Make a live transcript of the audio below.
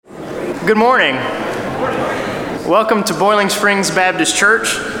Good morning. Welcome to Boiling Springs Baptist Church.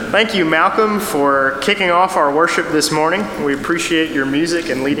 Thank you, Malcolm, for kicking off our worship this morning. We appreciate your music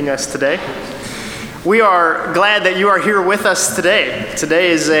and leading us today. We are glad that you are here with us today. Today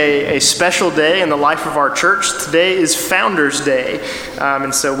is a special day in the life of our church. Today is Founders Day,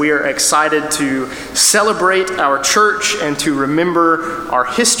 and so we are excited to celebrate our church and to remember our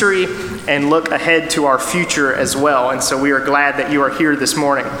history and look ahead to our future as well. And so we are glad that you are here this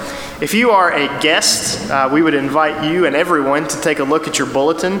morning. If you are a guest, we would invite you and everyone to take a look at your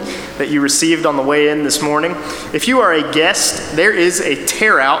bulletin that you received on the way in this morning. If you are a guest, there is a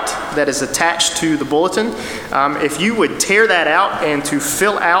tear out that is attached to the bulletin. If you would tear that out and to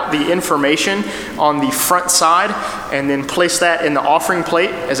fill out the information on the front side and then place that in the offering plate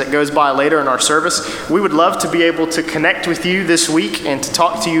as it goes by later in our service, we would love to be able to connect with you this week and to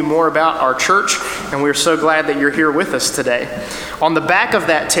talk to you more about our church, and we're so glad that you're here with us today. On the back of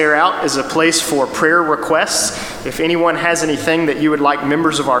that tear out is a place for prayer requests. If anyone has anything that you would like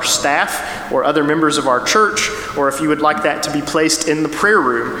members of our staff or other members of our church, or if you would like that to be placed in the prayer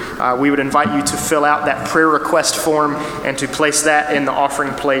room, we would invite you to fill out that prayer request form and to place that in the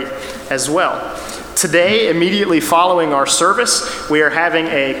offering plate as well. Today, immediately following our service, we are having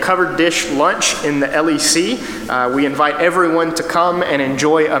a covered dish lunch in the LEC. We invite everyone to come and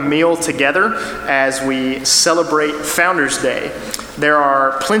enjoy a meal together as we celebrate Founders Day. There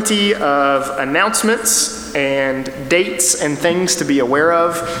are plenty of announcements and dates and things to be aware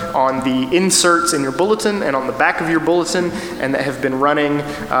of on the inserts in your bulletin and on the back of your bulletin, and that have been running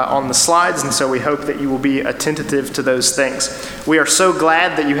on the slides, and so we hope that you will be attentive to those things. We are so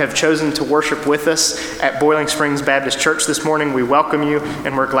glad that you have chosen to worship with us at Boiling Springs Baptist Church this morning. We welcome you,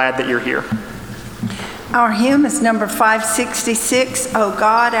 and we're glad that you're here. Our hymn is number 566, O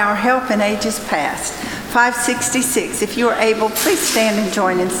God, Our Help in Ages Past. 566. If you are able, please stand and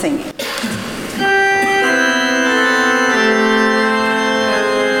join in singing.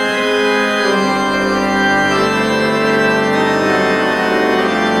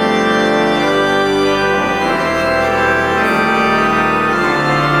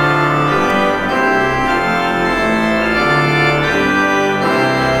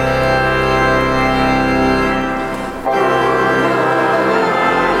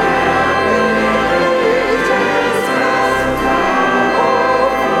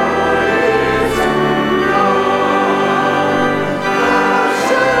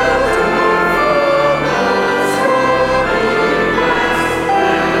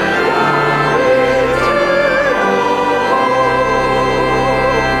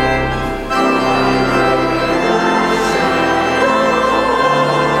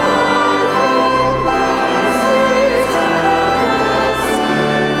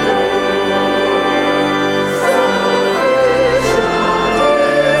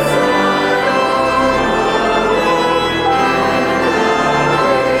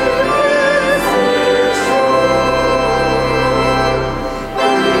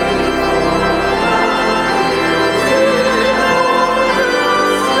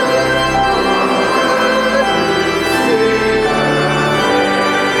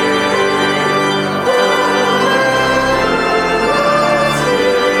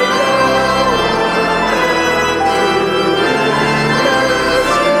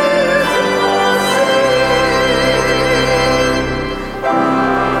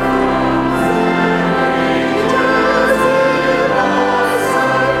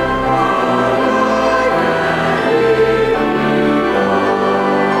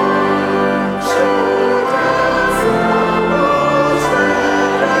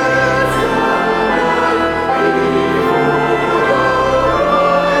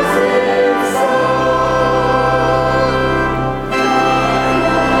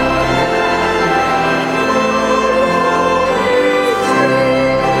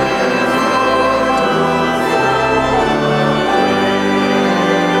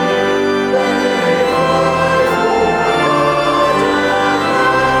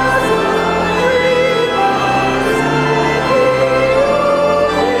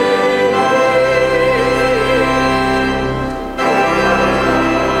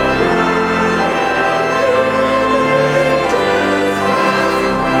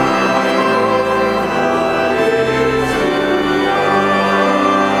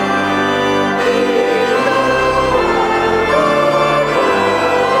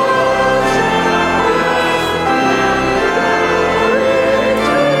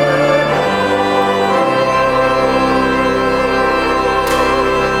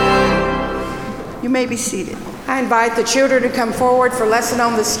 may be seated. I invite the children to come forward for lesson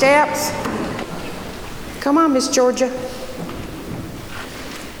on the steps. Come on, Miss Georgia.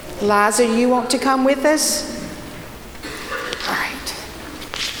 Liza, you want to come with us? All right.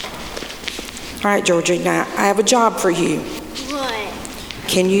 All right, Georgia, now I have a job for you. What?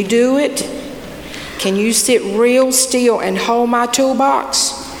 Can you do it? Can you sit real still and hold my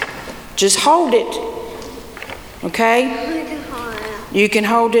toolbox? Just hold it. Okay? I can hold it. You can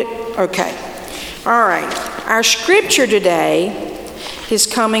hold it? Okay. All right. Our scripture today is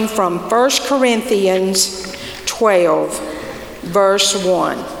coming from 1 Corinthians 12, verse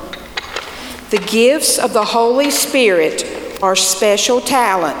 1. The gifts of the Holy Spirit are special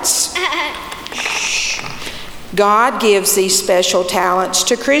talents. God gives these special talents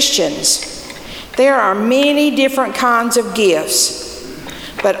to Christians. There are many different kinds of gifts,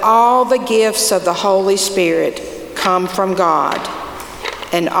 but all the gifts of the Holy Spirit come from God,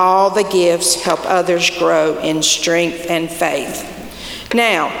 and all the gifts help others grow in strength and faith.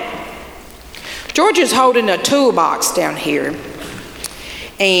 Now, Georgia's holding a toolbox down here,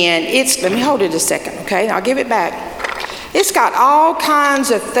 and let me hold it a second, okay? I'll give it back. It's got all kinds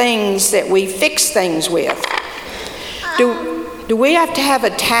of things that we fix things with. Do we have to have a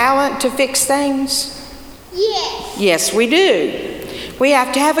talent to fix things? Yes. Yes, we do. We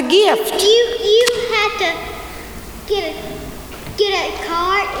have to have a gift. You have to get a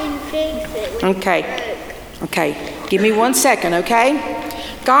cart and fix it. Okay, give me 1 second, okay?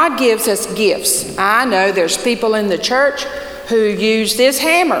 God gives us gifts. I know there's people in the church who use this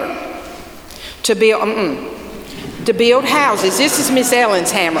hammer to build houses. This is Miss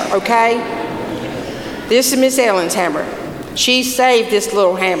Ellen's hammer, okay? This is Miss Ellen's hammer. She saved this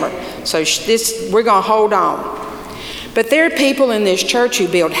little hammer, so we're going to hold on. But there are people in this church who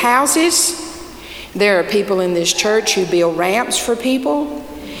build houses. There are people in this church who build ramps for people.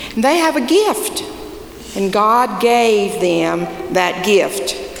 And they have a gift, and God gave them that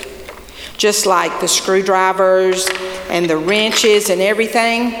gift. Just like the screwdrivers and the wrenches and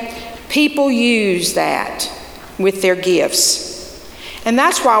everything, people use that with their gifts. And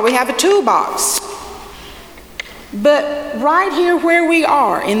that's why we have a toolbox. But right here where we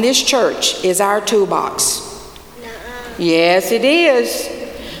are in this church is our toolbox. Yes, it is.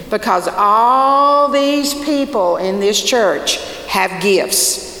 Because all these people in this church have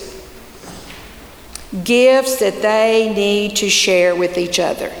gifts. Gifts that they need to share with each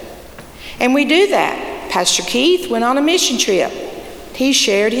other. And we do that. Pastor Keith went on a mission trip. He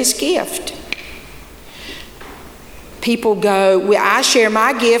shared his gift. I share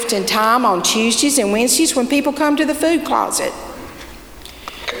my gift and time on Tuesdays and Wednesdays when people come to the food closet.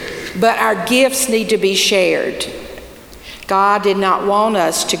 But our gifts need to be shared. God did not want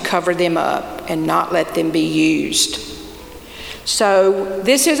us to cover them up and not let them be used. So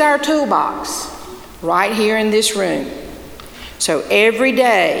this is our toolbox right here in this room. So every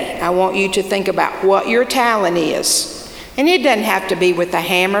day I want you to think about what your talent is. And it doesn't have to be with a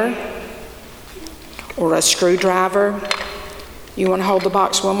hammer or a screwdriver. You want to hold the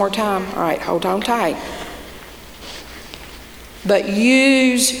box one more time? All right, hold on tight. But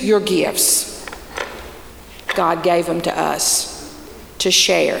use your gifts. God gave them to us to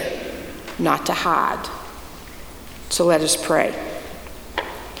share, not to hide. So let us pray.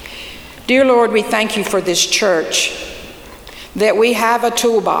 Dear Lord, we thank you for this church, that we have a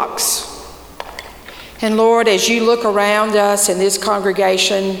toolbox. And Lord, as you look around us in this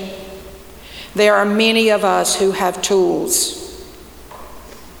congregation, there are many of us who have tools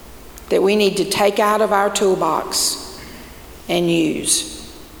that we need to take out of our toolbox and use.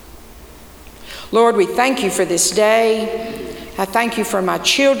 Lord, we thank you for this day. I thank you for my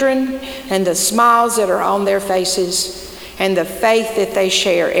children and the smiles that are on their faces and the faith that they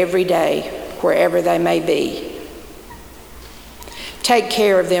share every day, wherever they may be. Take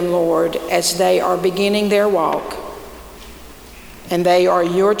care of them, Lord, as they are beginning their walk, and they are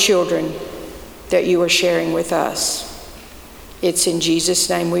your children that you are sharing with us. It's in Jesus'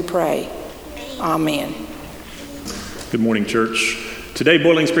 name we pray. Amen. Good morning, church. Today,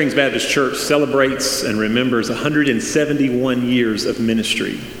 Boiling Springs Baptist Church celebrates and remembers 171 years of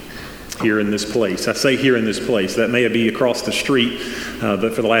ministry here in this place. I say here in this place. That may be across the street,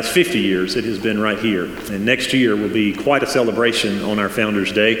 but for the last 50 years, it has been right here. And next year will be quite a celebration on our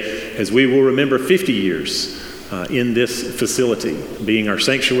Founders Day, as we will remember 50 years in this facility, being our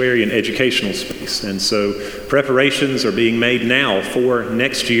sanctuary and educational space. And so preparations are being made now for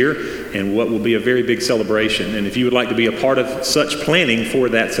next year and what will be a very big celebration. And if you would like to be a part of such planning for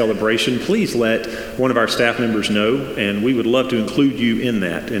that celebration, please let one of our staff members know, and we would love to include you in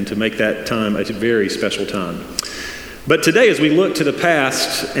that and to make that time a very special time. But today, as we look to the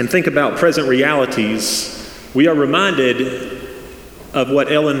past and think about present realities, we are reminded of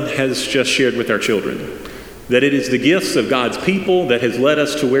what Ellen has just shared with our children. that it is the gifts of God's people that has led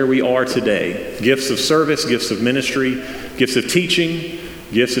us to where we are today. Gifts of service, gifts of ministry, gifts of teaching,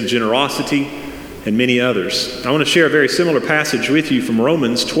 gifts of generosity, and many others. I want to share a very similar passage with you from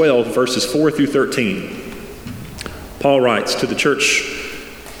Romans 12, verses 4 through 13. Paul writes to the church,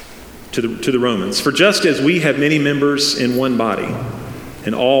 to the Romans, "For just as we have many members in one body,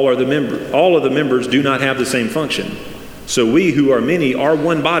 and all of the members do not have the same function, so we who are many are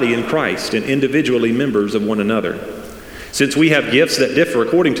one body in Christ and individually members of one another. Since we have gifts that differ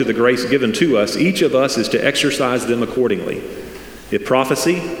according to the grace given to us, each of us is to exercise them accordingly. If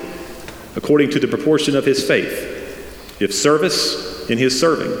prophecy, according to the proportion of his faith. If service, in his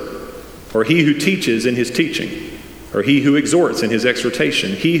serving. Or he who teaches, in his teaching. Or he who exhorts, in his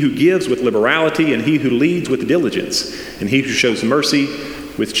exhortation. He who gives with liberality, and he who leads with diligence. And he who shows mercy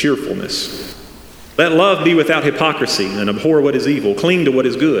with cheerfulness. Let love be without hypocrisy, and abhor what is evil. Cling to what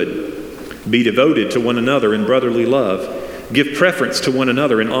is good. Be devoted to one another in brotherly love. Give preference to one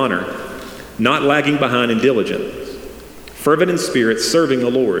another in honor, not lagging behind in diligence. Fervent in spirit, serving the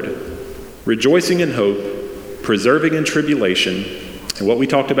Lord. Rejoicing in hope, persevering in tribulation, and what we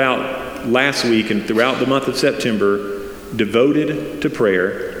talked about last week and throughout the month of September, devoted to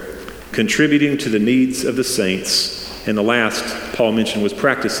prayer, contributing to the needs of the saints, and the last Paul mentioned was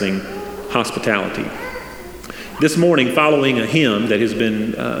practicing hospitality. This morning, following a hymn that has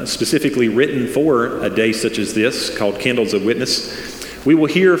been specifically written for a day such as this, called Candles of Witness, we will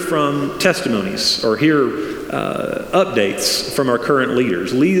hear from testimonies or hear updates from our current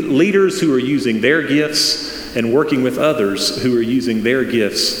leaders. Leaders who are using their gifts and working with others who are using their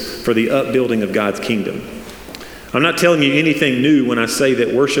gifts for the upbuilding of God's kingdom. I'm not telling you anything new when I say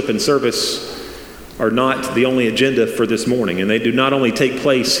that worship and service are not the only agenda for this morning, and they do not only take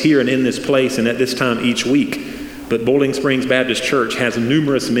place here and in this place and at this time each week, but Boiling Springs Baptist Church has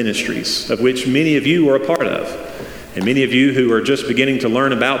numerous ministries, of which many of you are a part of. And many of you who are just beginning to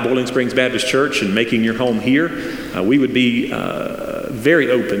learn about Boiling Springs Baptist Church and making your home here, we would be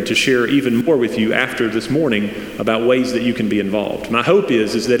very open to share even more with you after this morning about ways that you can be involved. My hope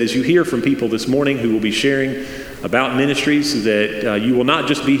is that as you hear from people this morning who will be sharing about ministries, that you will not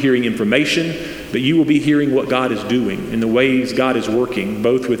just be hearing information, but you will be hearing what God is doing and the ways God is working,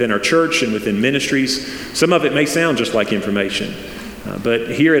 both within our church and within ministries. Some of it may sound just like information,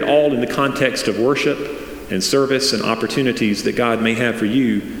 but hear it all in the context of worship and service and opportunities that God may have for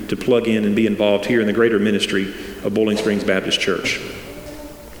you to plug in and be involved here in the greater ministry of Boiling Springs Baptist Church.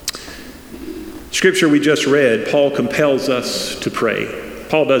 Scripture we just read, Paul compels us to pray.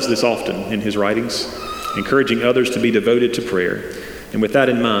 Paul does this often in his writings, encouraging others to be devoted to prayer. And with that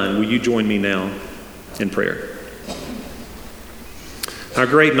in mind, will you join me now in prayer? Our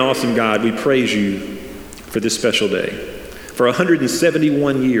great and awesome God, we praise you for this special day. For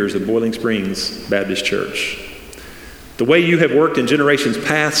 171 years of Boiling Springs Baptist Church. The way you have worked in generations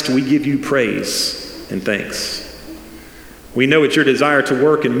past, we give you praise and thanks. We know it's your desire to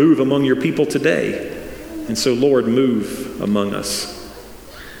work and move among your people today. And so, Lord, move among us.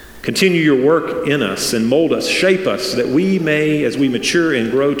 Continue your work in us and mold us, shape us, that we may, as we mature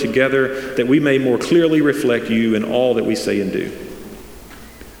and grow together, that we may more clearly reflect you in all that we say and do.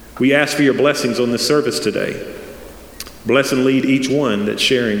 We ask for your blessings on this service today. Bless and lead each one that's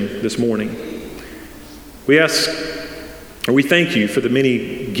sharing this morning. We thank you for the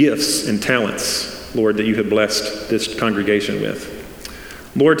many gifts and talents, Lord, that you have blessed this congregation with.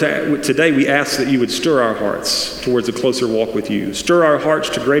 Lord, today we ask that you would stir our hearts towards a closer walk with you. Stir our hearts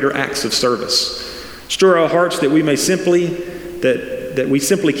to greater acts of service. Stir our hearts that we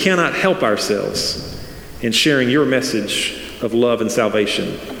simply cannot help ourselves in sharing your message of love and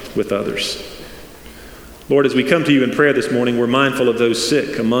salvation with others. Lord, as we come to you in prayer this morning, we're mindful of those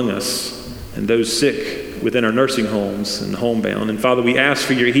sick among us and those sick within our nursing homes and homebound. And Father, we ask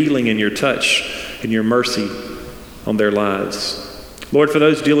for your healing and your touch and your mercy on their lives. Lord, for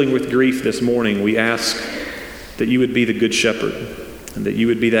those dealing with grief this morning, we ask that you would be the good shepherd and that you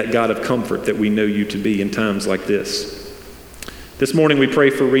would be that God of comfort that we know you to be in times like this. This morning we pray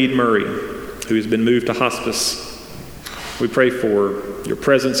for Reed Murray, who has been moved to hospice. We pray for your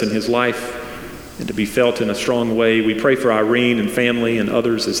presence in his life and to be felt in a strong way. We pray for Irene and family and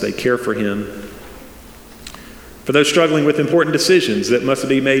others as they care for him. For those struggling with important decisions that must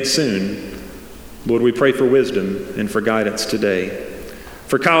be made soon, Lord, we pray for wisdom and for guidance today.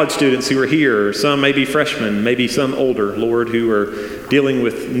 For college students who are here, some may be freshmen, maybe some older, Lord, who are dealing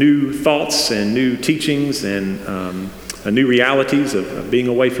with new thoughts and new teachings and new realities of being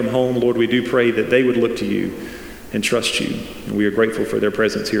away from home, Lord, we do pray that they would look to you and trust you. And we are grateful for their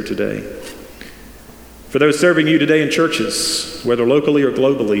presence here today. For those serving you today in churches, whether locally or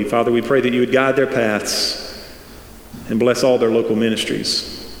globally, Father, we pray that you would guide their paths and bless all their local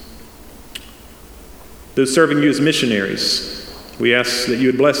ministries. Those serving you as missionaries, we ask that you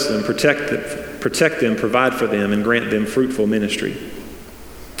would bless them, protect them, provide for them, and grant them fruitful ministry.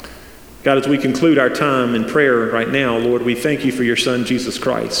 God, as we conclude our time in prayer right now, Lord, we thank you for your Son, Jesus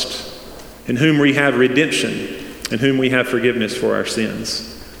Christ, in whom we have redemption, in whom we have forgiveness for our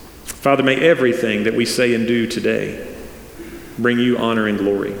sins. Father, may everything that we say and do today bring you honor and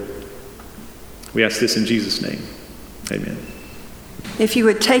glory. We ask this in Jesus' name. Amen. If you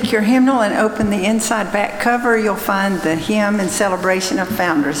would take your hymnal and open the inside back cover, you'll find the hymn in celebration of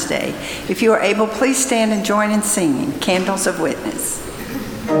Founders Day. If you are able, please stand and join in singing Candles of Witness.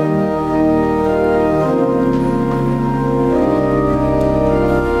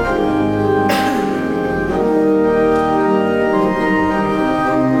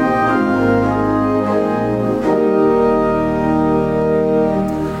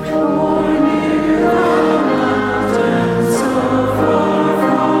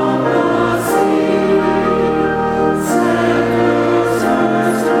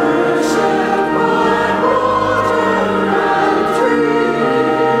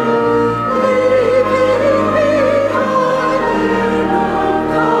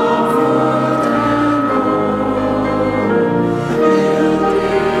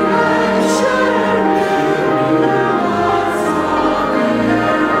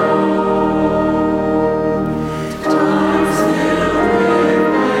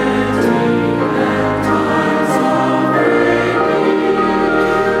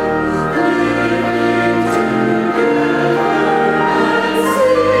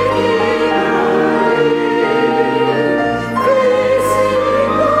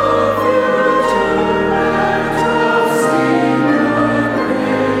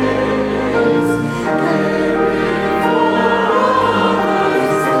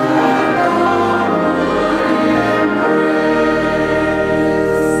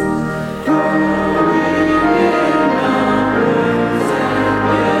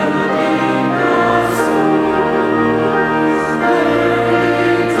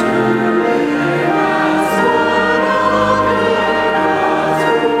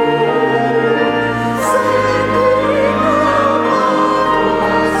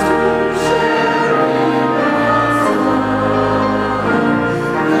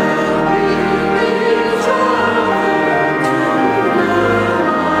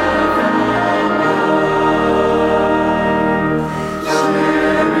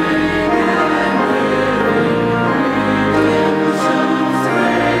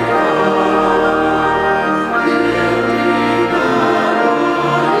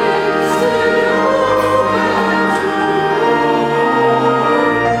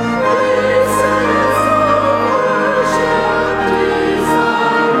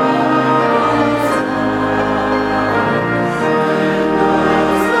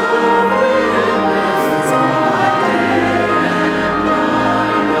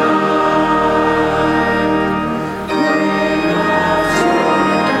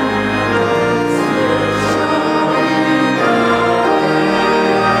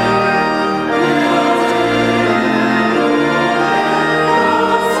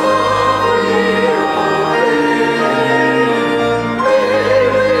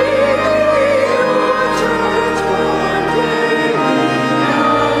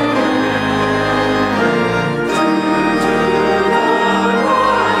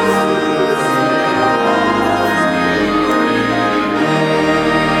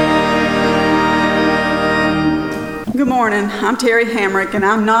 I'm Terry Hamrick, and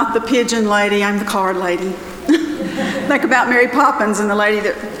I'm not the pigeon lady, I'm the card lady. Think about Mary Poppins and the lady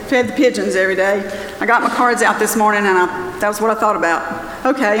that fed the pigeons every day. I got my cards out this morning, and that was what I thought about.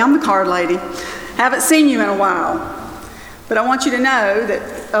 Okay, I'm the card lady. Haven't seen you in a while, but I want you to know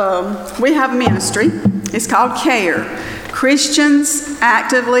that we have a ministry. It's called CARE, Christians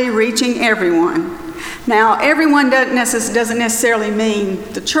Actively Reaching Everyone. Now, everyone doesn't necessarily mean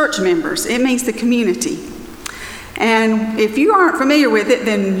the church members. It means the community. And if you aren't familiar with it,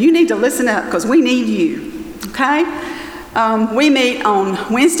 then you need to listen up, because we need you, okay? We meet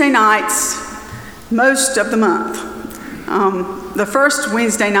on Wednesday nights most of the month. The first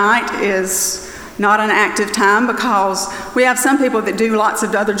Wednesday night is not an active time because we have some people that do lots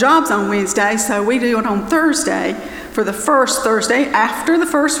of other jobs on Wednesday, so we do it on Thursday for the first Thursday after the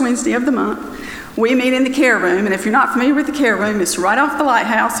first Wednesday of the month. We meet in the care room, and if you're not familiar with the care room, it's right off the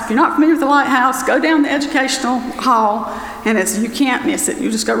lighthouse. If you're not familiar with the lighthouse, go down the educational hall, and you can't miss it.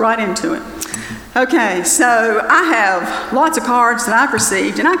 You just go right into it. Okay, so I have lots of cards that I've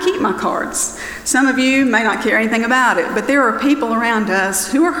received, and I keep my cards. Some of you may not care anything about it, but there are people around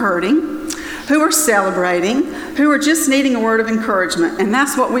us who are hurting, who are celebrating, who are just needing a word of encouragement, and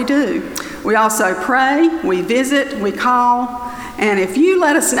that's what we do. We also pray, we visit, we call, and if you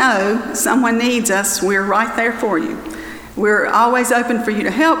let us know someone needs us, we're right there for you. We're always open for you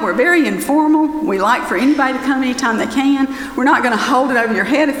to help. We're very informal. We like for anybody to come anytime they can. We're not going to hold it over your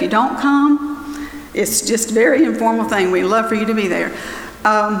head if you don't come. It's just a very informal thing. We love for you to be there.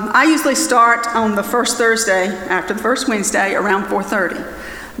 I usually start on the first Thursday after the first Wednesday around 4:30.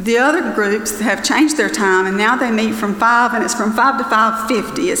 The other groups have changed their time, and now they meet from 5, and it's from 5 to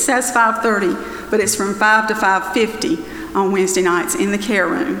 5:50. It says 5:30, but it's from 5 to 5:50 on Wednesday nights in the care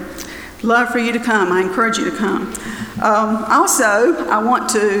room. Love for you to come. I encourage you to come. Also, I want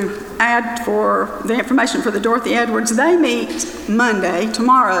to add for the information for the Dorothy Edwards. They meet Monday,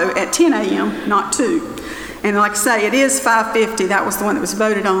 tomorrow, at 10 a.m., not 2. And like I say, it is 5:50. That was the one that was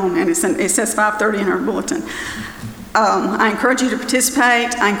voted on, and it says 5:30 in our bulletin. I encourage you to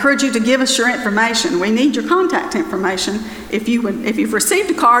participate. I encourage you to give us your information. We need your contact information. If you've received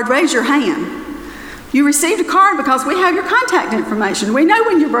a card, raise your hand. You received a card because we have your contact information. We know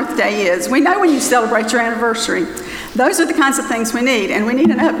when your birthday is. We know when you celebrate your anniversary. Those are the kinds of things we need, and we need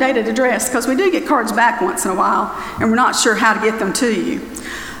an updated address because we do get cards back once in a while, and we're not sure how to get them to you.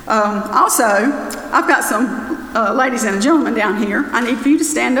 Also, I've got some ladies and a gentleman down here. I need for you to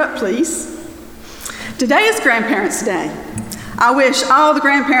stand up, please. Today is Grandparents' Day. I wish all the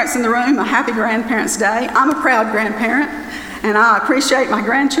grandparents in the room a happy Grandparents' Day. I'm a proud grandparent, and I appreciate my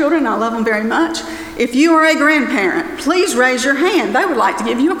grandchildren. I love them very much. If you are a grandparent, please raise your hand. They would like to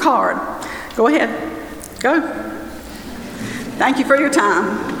give you a card. Go ahead. Go. Thank you for your time.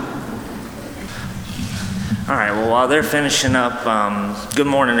 All right, well, while they're finishing up, good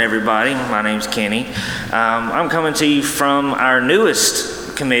morning, everybody. My name's Kenny. I'm coming to you from our newest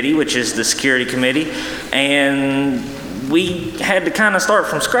committee, which is the Security Committee, and we had to kind of start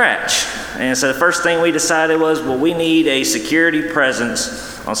from scratch. And so the first thing we decided was, well, we need a security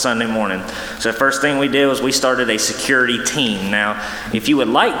presence on Sunday morning. So the first thing we did was we started a security team. Now, if you would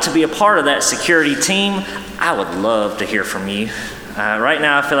like to be a part of that security team, I would love to hear from you. Right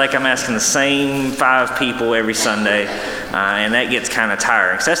now, I feel like I'm asking the same 5 people every Sunday, and that gets kind of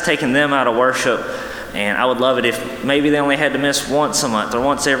tiring, because that's taking them out of worship, and I would love it if maybe they only had to miss once a month or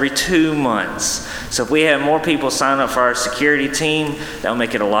once every 2 months. So if we have more people sign up for our security team, that'll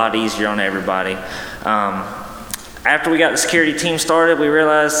make it a lot easier on everybody. After we got the security team started, we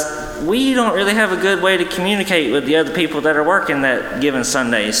realized we don't really have a good way to communicate with the other people that are working that given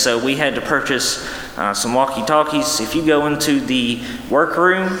Sunday. So we had to purchase some walkie-talkies. If you go into the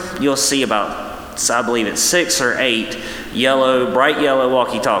workroom, you'll see about, I believe it's 6 or 8 bright yellow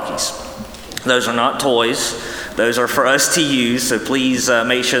walkie-talkies. Those are not toys. Those are for us to use. So please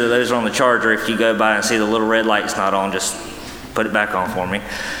make sure that those are on the charger. If you go by and see the little red light's not on, just put it back on for me.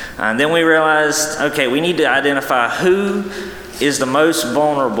 And then we realized, okay, we need to identify who is the most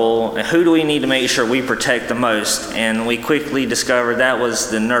vulnerable and who do we need to make sure we protect the most. And we quickly discovered that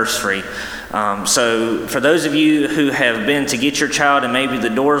was the nursery. So for those of you who have been to get your child and maybe the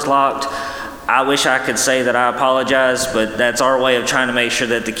door's locked, I wish I could say that I apologize, but that's our way of trying to make sure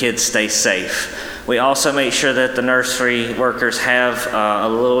that the kids stay safe. We also make sure that the nursery workers have a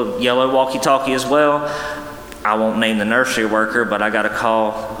little yellow walkie-talkie as well. I won't name the nursery worker, but I got a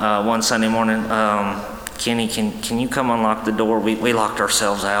call one Sunday morning. Kenny, can you come unlock the door? We locked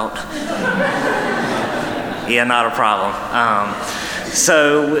ourselves out. Yeah, not a problem.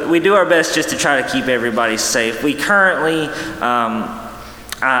 So we do our best just to try to keep everybody safe. We currently,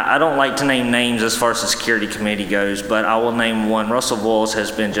 I don't like to name names as far as the security committee goes, but I will name one. Russell Voyles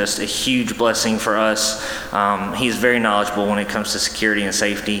has been just a huge blessing for us. He's very knowledgeable when it comes to security and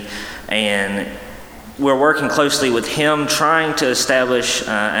safety, and we're working closely with him trying to establish,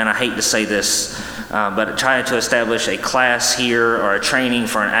 and I hate to say this, but trying to establish a class here or a training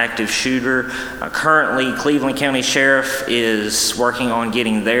for an active shooter. Currently, Cleveland County Sheriff is working on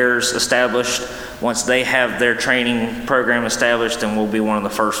getting theirs established. Once they have their training program established, then we'll be one of the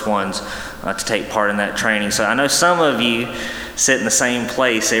first ones to take part in that training. So I know some of you sit in the same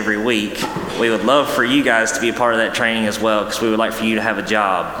place every week. We would love for you guys to be a part of that training as well, because we would like for you to have a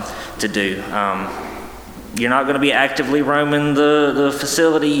job to do. You're not going to be actively roaming the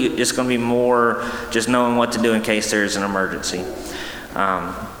facility. It's going to be more just knowing what to do in case there's an emergency.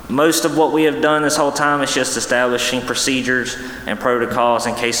 Most of what we have done this whole time is just establishing procedures and protocols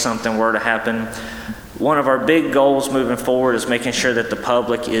in case something were to happen. One of our big goals moving forward is making sure that the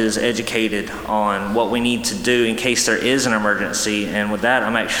public is educated on what we need to do in case there is an emergency. And with that,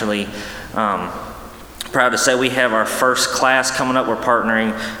 I'm actually proud to say we have our first class coming up. We're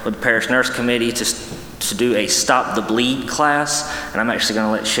partnering with the Parish Nurse Committee to to do a Stop the Bleed class, and I'm actually going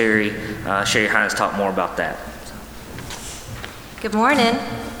to let Sherry Hines talk more about that. Good morning.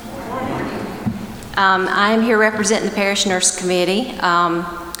 I'm here representing the Parish Nurse Committee.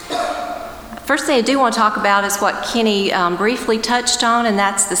 First thing I do want to talk about is what Kenny briefly touched on, and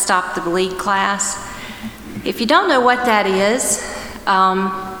that's the Stop the Bleed class. If you don't know what that is,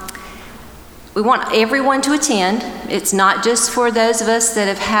 we want everyone to attend. It's not just for those of us that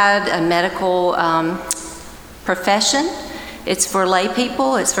have had a medical profession. It's for lay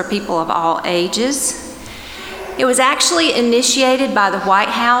people. It's for people of all ages. It was actually initiated by the White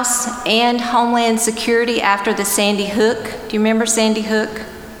House and Homeland Security after the Sandy Hook. Do you remember Sandy Hook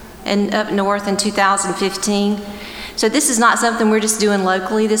up north in 2015? So this is not something we're just doing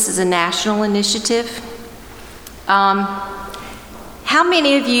locally. This is a national initiative. How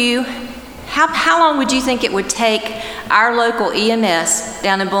many of you, how long would you think it would take our local EMS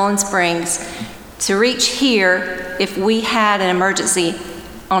down in Bowling Springs to reach here if we had an emergency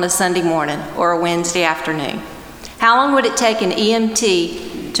on a Sunday morning or a Wednesday afternoon? How long would it take an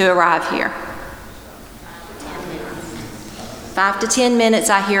EMT to arrive here? 5 to 10 minutes,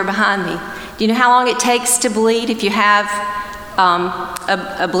 I hear behind me. Do you know how long it takes to bleed if you have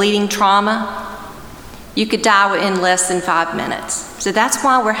a bleeding trauma? You could die in less than 5 minutes. So that's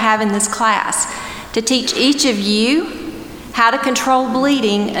why we're having this class, to teach each of you how to control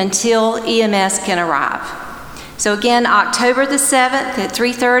bleeding until EMS can arrive. So again, October the 7th at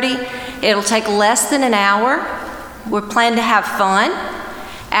 3:30, it'll take less than an hour. We're planning to have fun.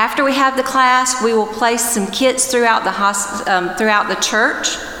 After we have the class, we will place some kits throughout the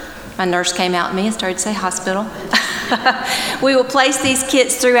church. My nurse came out at me and started to say hospital. We will place these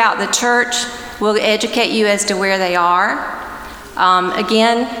kits throughout the church. We'll educate you as to where they are.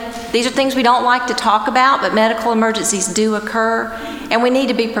 Again, these are things we don't like to talk about, but medical emergencies do occur, and we need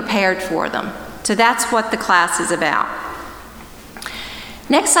to be prepared for them. So that's what the class is about.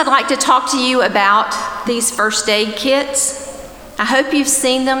 Next, I'd like to talk to you about these first aid kits. I hope you've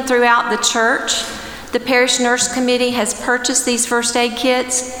seen them throughout the church. The Parish Nurse Committee has purchased these first aid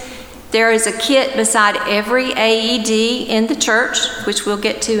kits. There is a kit beside every AED in the church, which we'll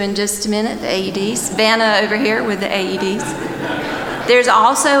get to in just a minute, the AEDs. Vanna over here with the AEDs. There's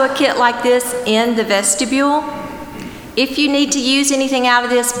also a kit like this in the vestibule. If you need to use anything out of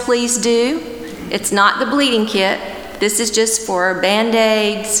this, please do. It's not the bleeding kit. This is just for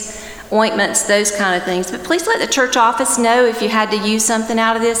Band-Aids, ointments, those kind of things. But please let the church office know if you had to use something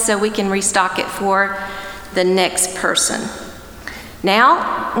out of this so we can restock it for the next person.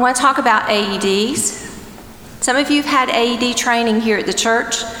 Now, I want to talk about AEDs. Some of you have had AED training here at the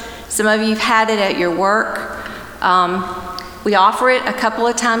church. Some of you have had it at your work. We offer it a couple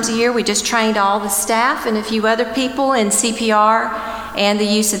of times a year. We just trained all the staff and a few other people in CPR and the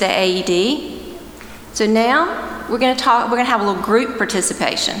use of the AED. So now we're going to have a little group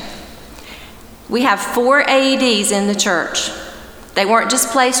participation. We have 4 AEDs in the church. They weren't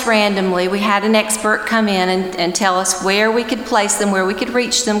just placed randomly. We had an expert come in and tell us where we could place them, where we could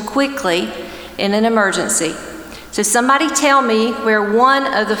reach them quickly in an emergency. So somebody tell me where one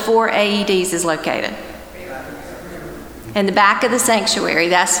of the 4 AEDs is located. In the back of the sanctuary.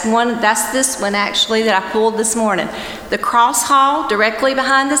 That's this one actually that I pulled this morning. The cross hall directly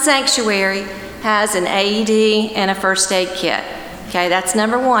behind the sanctuary has an AED and a first aid kit. Okay, that's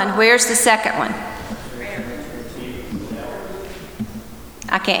number 1. Where's the second one?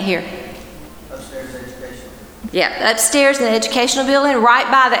 I can't hear. Upstairs education. Yeah, upstairs in the educational building, right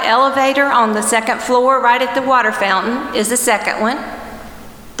by the elevator on the 2nd floor, right at the water fountain is the second one.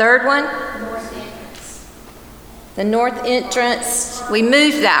 Third one? North entrance. The north entrance, we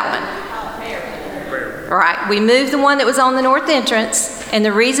moved that one. All right, we moved the one that was on the north entrance, and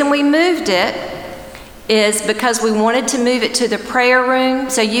the reason we moved it is because we wanted to move it to the prayer room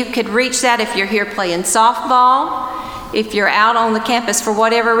so you could reach that if you're here playing softball. If you're out on the campus for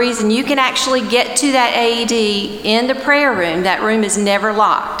whatever reason, you can actually get to that AED in the prayer room. That room is never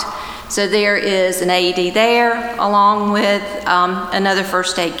locked. So there is an AED there along with another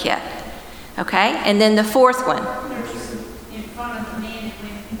first aid kit. Okay, and then the fourth one. In front of the men and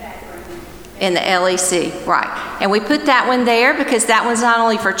women's bathroom. In the LEC, right. And we put that one there because that one's not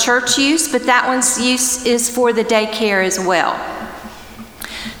only for church use, but that one's use is for the daycare as well.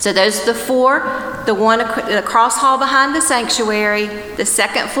 So those are the 4, the cross hall behind the sanctuary, the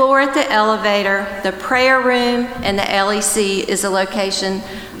 2nd floor at the elevator, the prayer room, and the LEC is the location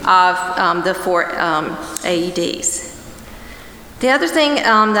of the 4 AEDs. The other thing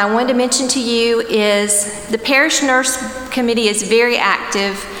that I wanted to mention to you is the Parish Nurse Committee is very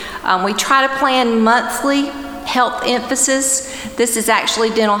active. We try to plan monthly health emphasis. This is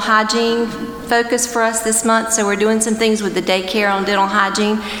actually dental hygiene focus for us this month, so we're doing some things with the daycare on dental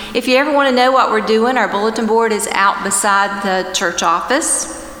hygiene. If you ever want to know what we're doing, our bulletin board is out beside the church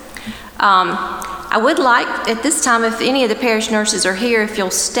office. I would like, at this time, if any of the parish nurses are here, if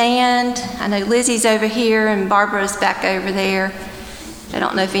you'll stand. I know Lizzie's over here and Barbara's back over there. I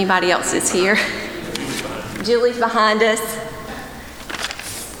don't know if anybody else is here. Julie's behind us.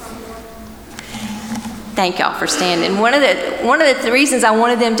 Thank y'all for standing. One of the reasons I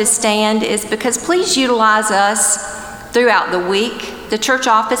wanted them to stand is because please utilize us throughout the week. The church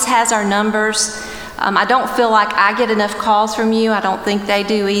office has our numbers. I don't feel like I get enough calls from you. I don't think they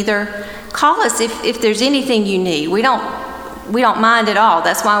do either. Call us if there's anything you need. We don't mind at all.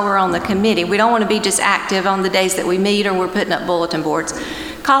 That's why we're on the committee. We don't want to be just active on the days that we meet or we're putting up bulletin boards.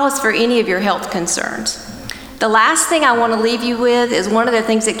 Call us for any of your health concerns. The last thing I want to leave you with is one of the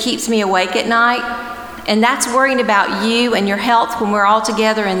things that keeps me awake at night, and that's worrying about you and your health when we're all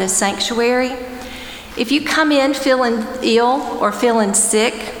together in this sanctuary. If you come in feeling ill or feeling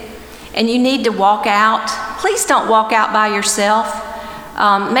sick and you need to walk out, please don't walk out by yourself.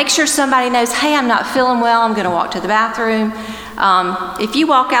 Make sure somebody knows, hey, I'm not feeling well, I'm going to walk to the bathroom. If you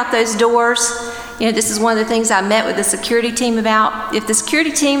walk out those doors, this is one of the things I met with the security team about. If the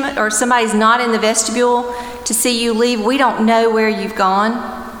security team or somebody's not in the vestibule to see you leave, we don't know where you've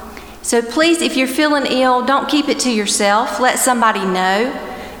gone. So please, if you're feeling ill, don't keep it to yourself. Let somebody know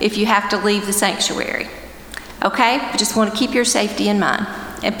if you have to leave the sanctuary. Okay? I just want to keep your safety in mind.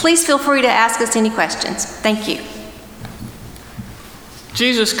 And please feel free to ask us any questions. Thank you.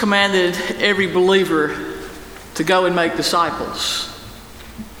 Jesus commanded every believer to go and make disciples.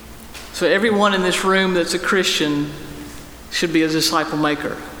 So everyone in this room that's a Christian should be a disciple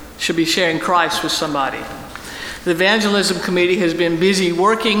maker, should be sharing Christ with somebody. The Evangelism Committee has been busy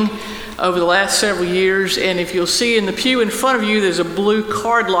working over the last several years, and if you'll see in the pew in front of you, there's a blue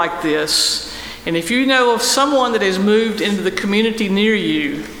card like this. And if you know of someone that has moved into the community near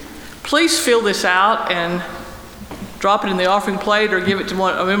you, please fill this out and drop it in the offering plate or give it to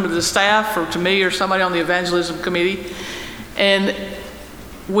a member of the staff or to me or somebody on the Evangelism Committee. And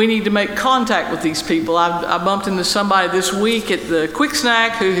we need to make contact with these people. I bumped into somebody this week at the Quick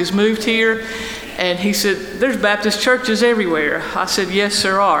Snack who has moved here, and he said, there's Baptist churches everywhere. I said, yes,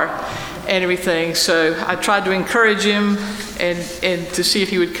 there are, and everything. So I tried to encourage him and to see if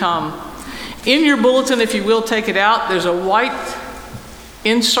he would come. In your bulletin, if you will take it out, there's a white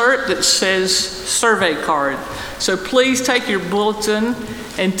insert that says survey card. So please take your bulletin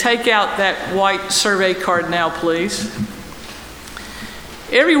and take out that white survey card now, please.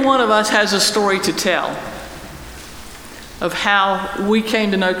 Every one of us has a story to tell of how we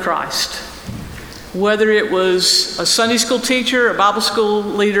came to know Christ. Whether it was a Sunday school teacher, a Bible school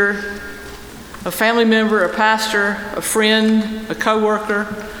leader, a family member, a pastor, a friend, a coworker,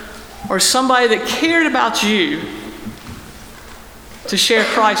 or somebody that cared about you to share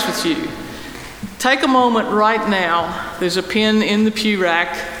Christ with you. Take a moment right now, there's a pen in the pew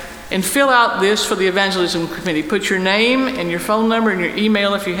rack, and fill out this for the Evangelism Committee. Put your name and your phone number and your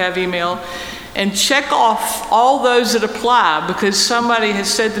email if you have email, and check off all those that apply, because somebody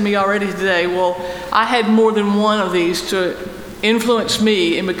has said to me already today, well, I had more than one of these to influence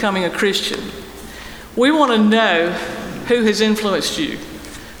me in becoming a Christian. We want to know who has influenced you.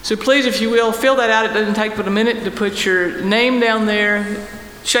 So please, if you will, fill that out. It doesn't take but a minute to put your name down there,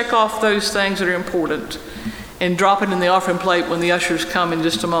 check off those things that are important, and drop it in the offering plate when the ushers come in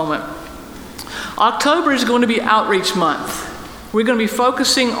just a moment. October is going to be Outreach Month. We're going to be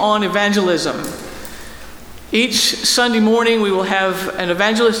focusing on evangelism. Each Sunday morning we will have an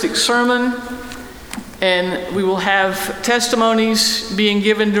evangelistic sermon, and we will have testimonies being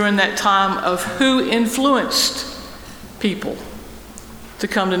given during that time of who influenced people to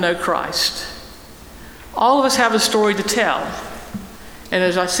come to know Christ. All of us have a story to tell. And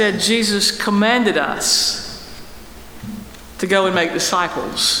as I said, Jesus commanded us to go and make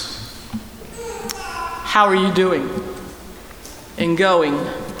disciples. How are you doing in going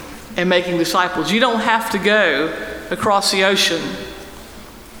and making disciples? You don't have to go across the ocean.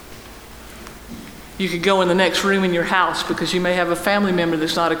 You could go in the next room in your house because you may have a family member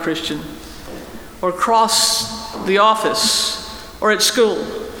that's not a Christian, or across the office, or at school,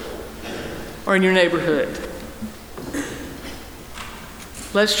 or in your neighborhood.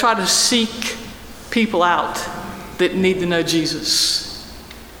 Let's try to seek people out that need to know Jesus.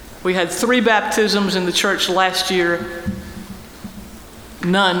 We had 3 baptisms in the church last year,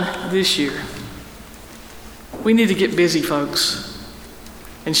 none this year. We need to get busy, folks,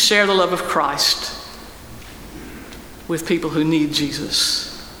 and share the love of Christ with people who need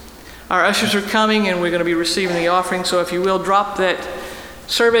Jesus. Our ushers are coming and we're going to be receiving the offering. So if you will, drop that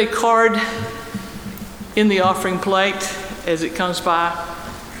survey card in the offering plate as it comes by.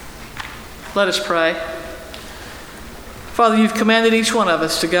 Let us pray. Father, you've commanded each one of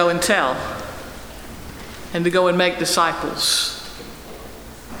us to go and tell and to go and make disciples.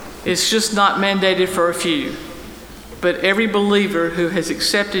 It's just not mandated for a few, but every believer who has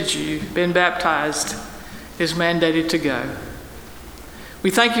accepted you, been baptized, is mandated to go. We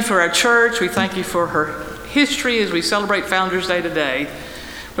thank you for our church. We thank you for her history as we celebrate Founders Day today.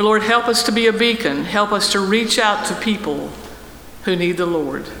 But Lord, help us to be a beacon. Help us to reach out to people who need the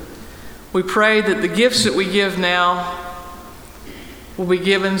Lord. We pray that the gifts that we give now will be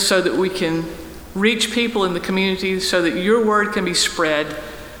given so that we can reach people in the community, so that your word can be spread,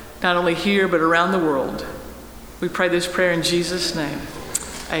 not only here, but around the world. We pray this prayer in Jesus' name.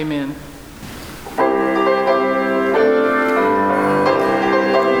 Amen.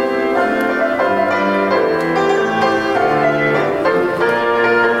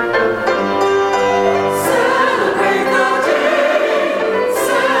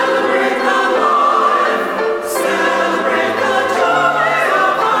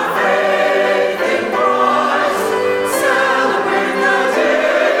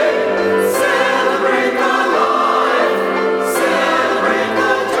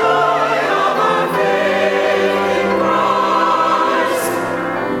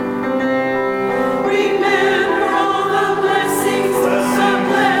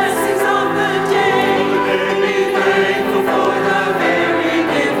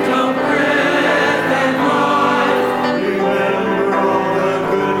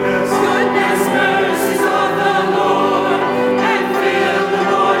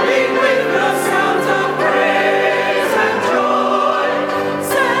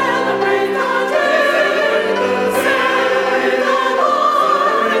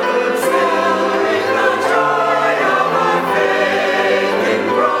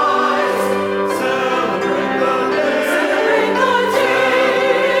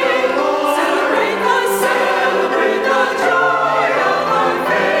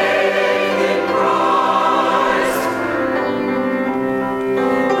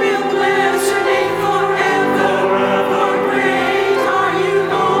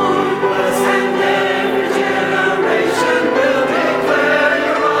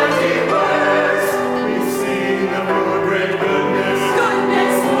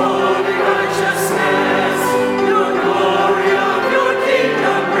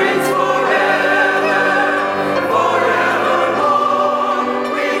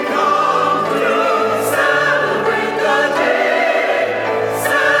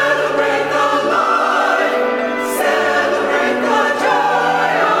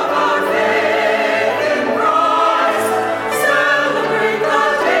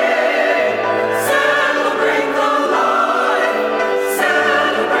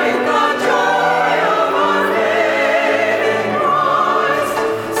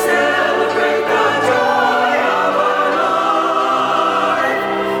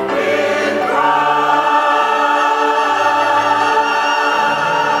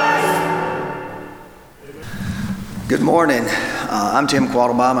 Good morning. I'm Tim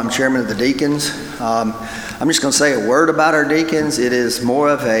Quattlebaum. I'm chairman of the deacons. I'm just going to say a word about our deacons. It is more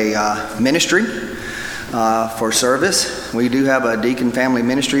of a ministry for service. We do have a deacon family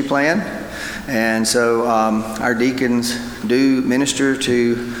ministry plan, and so our deacons do minister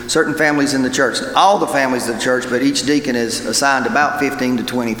to certain families in the church. All the families of the church, but each deacon is assigned about 15 to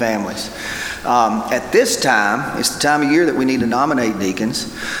 20 families. At this time, it's the time of year that we need to nominate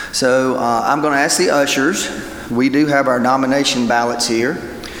deacons. So I'm going to ask the ushers. We do have our nomination ballots here.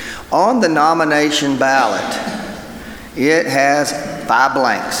 On the nomination ballot, it has 5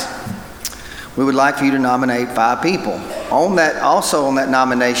 blanks. We would like for you to nominate 5 people. Also on that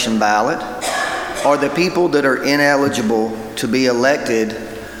nomination ballot are the people that are ineligible to be elected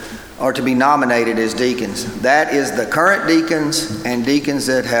or to be nominated as deacons. That is the current deacons and deacons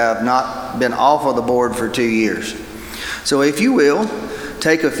that have not been off of the board for 2 years. So if you will,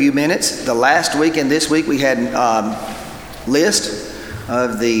 take a few minutes. The last week and this week we had list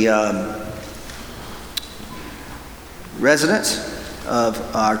of the residents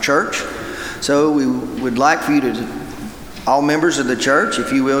of our church. So we would like for you to, all members of the church,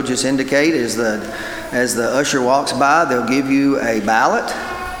 if you will, just indicate as the usher walks by, they'll give you a ballot.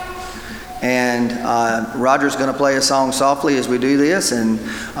 And Roger's going to play a song softly as we do this. And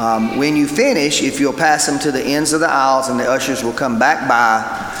when you finish, if you'll pass them to the ends of the aisles, and the ushers will come back by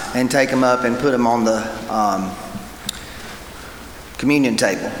and take them up and put them on the communion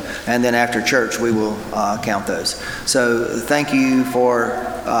table. And then after church, we will count those. So thank you for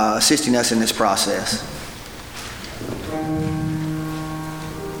assisting us in this process.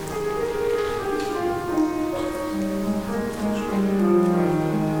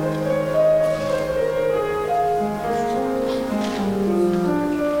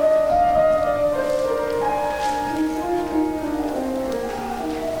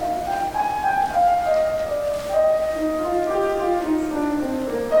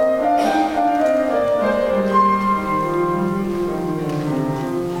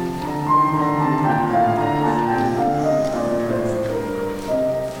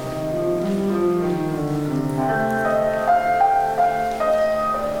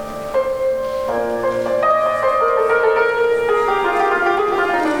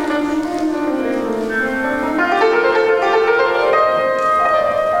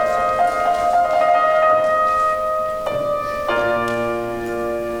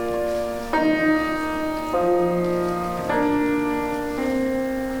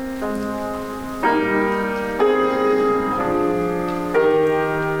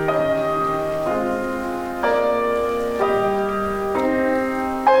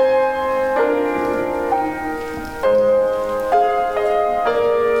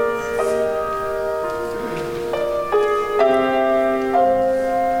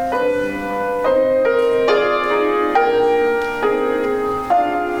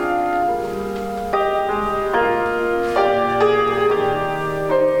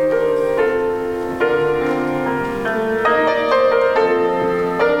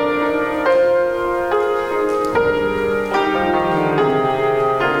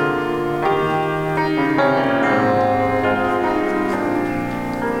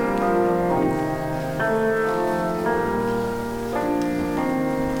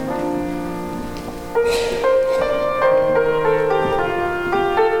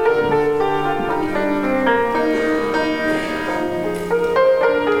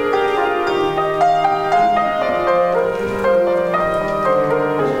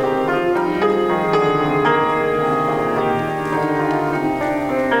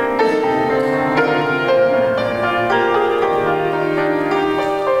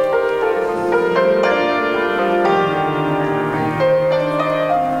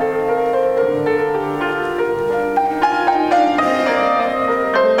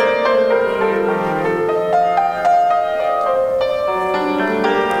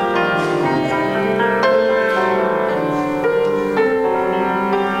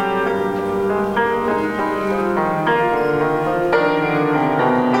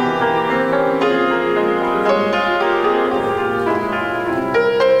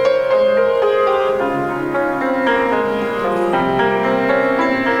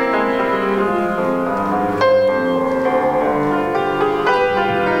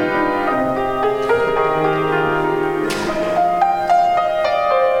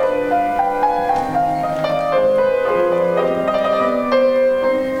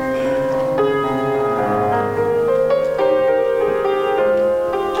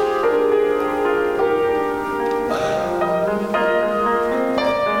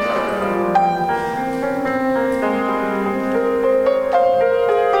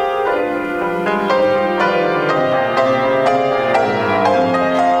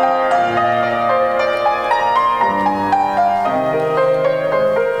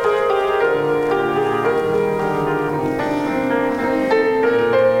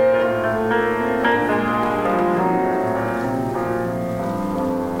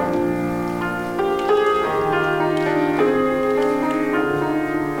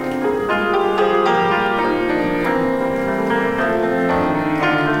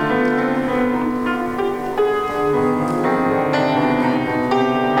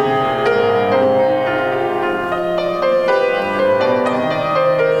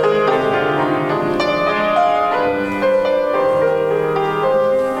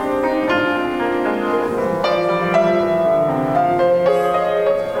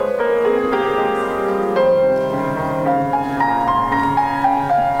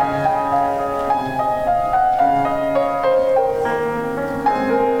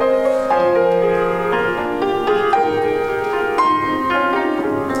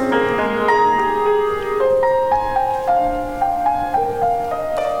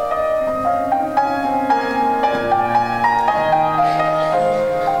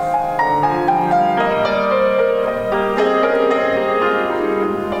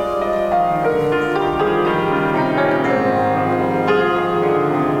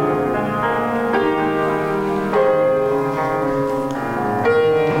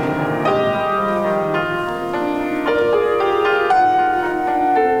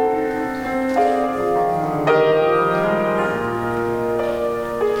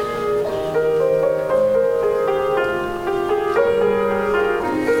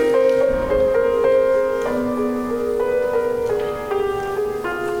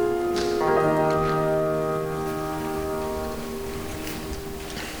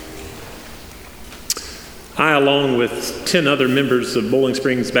 I, along with 10 other members of Bowling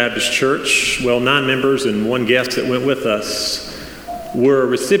Springs Baptist Church, 9 members and 1 guest that went with us, were a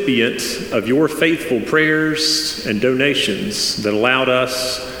recipient of your faithful prayers and donations that allowed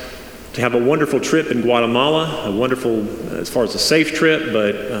us to have a wonderful trip in Guatemala, a wonderful, as far as a safe trip,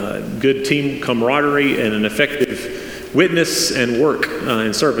 but good team camaraderie and an effective witness and work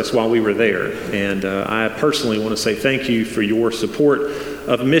and service while we were there. And I personally want to say thank you for your support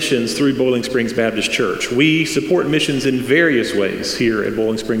of missions through Bowling Springs Baptist Church. We support missions in various ways here at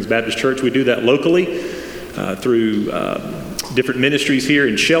Bowling Springs Baptist Church. We do that locally through different ministries here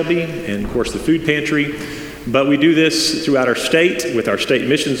in Shelby and, of course, the food pantry. But we do this throughout our state with our state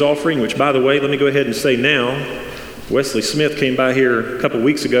missions offering, which, by the way, let me go ahead and say now, Wesley Smith came by here a couple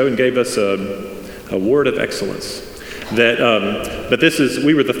weeks ago and gave us a word of excellence. But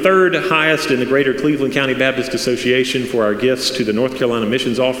we were the 3rd highest in the Greater Cleveland County Baptist Association for our gifts to the North Carolina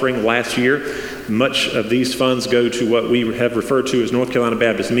Missions Offering last year. Much of these funds go to what we have referred to as North Carolina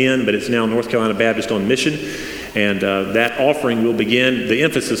Baptist Men, but it's now North Carolina Baptist on Mission. And that offering will begin, the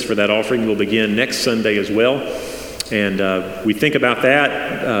emphasis for that offering will begin next Sunday as well. And we think about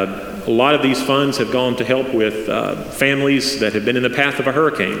that. A lot of these funds have gone to help with families that have been in the path of a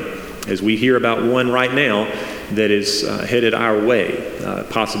hurricane, as we hear about one right now that is headed our way,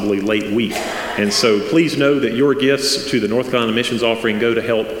 possibly late week. And so please know that your gifts to the North Carolina Missions Offering go to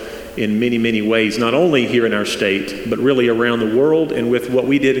help in many, many ways, not only here in our state, but really around the world. And with what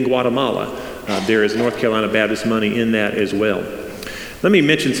we did in Guatemala, there is North Carolina Baptist money in that as well. Let me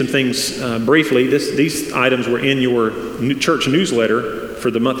mention some things briefly. These items were in your church newsletter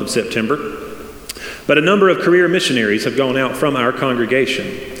for the month of September. But a number of career missionaries have gone out from our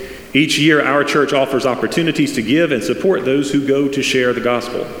congregation. Each year, our church offers opportunities to give and support those who go to share the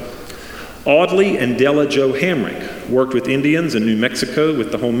gospel. Audley and Della Jo Hamrick worked with Indians in New Mexico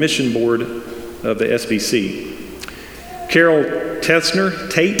with the Home Mission Board of the SBC. Carol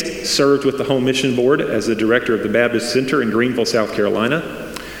Tessner Tate served with the Home Mission Board as the director of the Baptist Center in Greenville, South Carolina.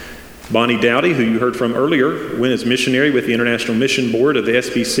 Bonnie Dowdy, who you heard from earlier, went as missionary with the International Mission Board of the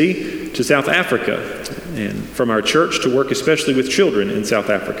SBC to South Africa, and from our church to work especially with children in South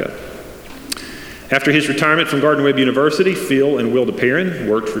Africa. After his retirement from Gardner Webb University, Phil and Wilda Perrin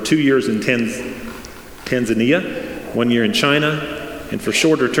worked for 2 years in Tanzania, 1 year in China, and for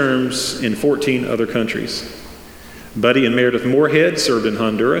shorter terms in 14 other countries. Buddy and Meredith Moorhead served in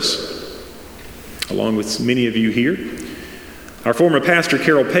Honduras, along with many of you here. Our former pastor,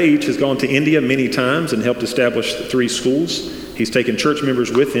 Carol Page, has gone to India many times and helped establish 3 schools. He's taken church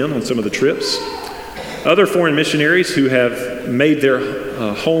members with him on some of the trips. Other foreign missionaries who have made their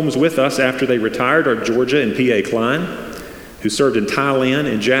homes with us after they retired are Georgia and P.A. Klein, who served in Thailand,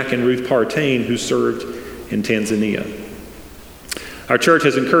 and Jack and Ruth Partain, who served in Tanzania. Our church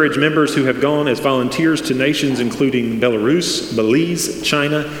has encouraged members who have gone as volunteers to nations including Belarus, Belize,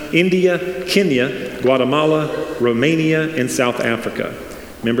 China, India, Kenya, Guatemala, Romania, and South Africa.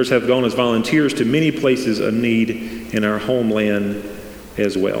 Members have gone as volunteers to many places of need in our homeland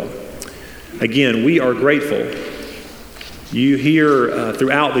as well. Again, we are grateful. You hear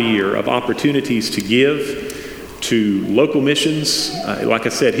throughout the year of opportunities to give to local missions. Like I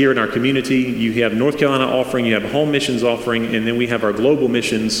said, here in our community, you have North Carolina offering, you have home missions offering, and then we have our global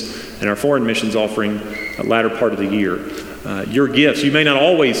missions and our foreign missions offering latter part of the year. Your gifts, you may not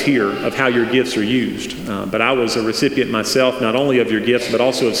always hear of how your gifts are used, but I was a recipient myself, not only of your gifts, but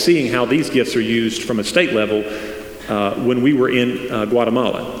also of seeing how these gifts are used from a state level when we were in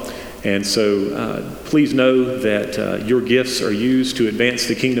Guatemala. And so please know that your gifts are used to advance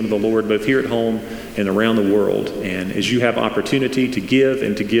the kingdom of the Lord, both here at home and around the world. And as you have opportunity to give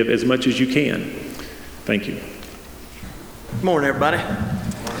and to give as much as you can. Thank you. Good morning, everybody.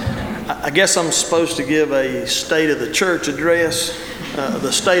 I guess I'm supposed to give a state of the church address,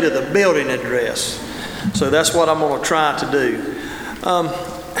 the state of the building address. So that's what I'm going to try to do.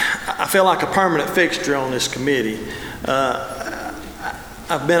 I feel like a permanent fixture on this committee.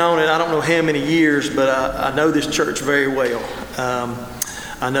 I've been on it, I don't know how many years, but I know this church very well.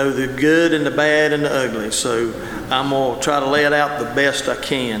 I know the good and the bad and the ugly, so I'm going to try to lay it out the best I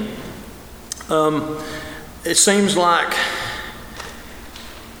can. It seems like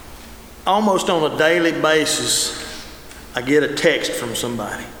almost on a daily basis, I get a text from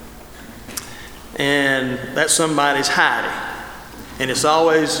somebody. And that somebody's Heidi. And it's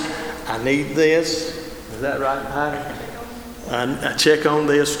always, I need this. Is that right, Heidi? I check on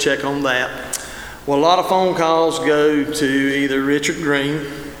this, check on that. Well, a lot of phone calls go to either Richard Green,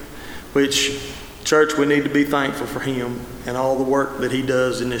 which church, we need to be thankful for him and all the work that he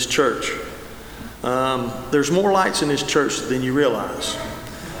does in this church. There's more lights in this church than you realize.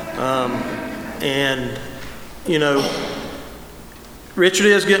 And Richard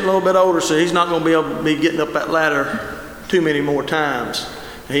is getting a little bit older, so he's not going to be able to be getting up that ladder too many more times.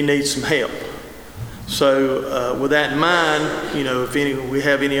 He needs some help. So with that in mind, if we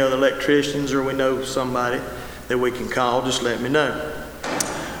have any other electricians or we know somebody that we can call, just let me know.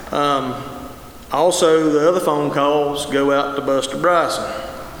 Also, the other phone calls go out to Buster Bryson.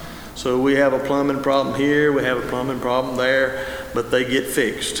 So we have a plumbing problem here, we have a plumbing problem there, but they get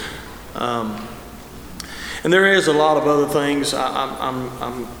fixed. And there is a lot of other things.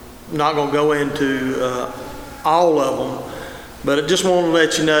 I'm not going to go into all of them, but I just want to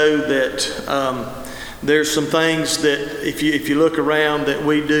let you know that there's some things that if you look around that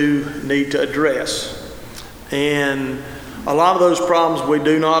we do need to address. And a lot of those problems we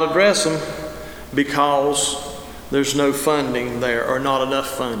do not address them because there's no funding there or not enough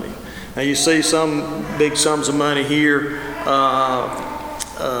funding. Now you see some big sums of money here,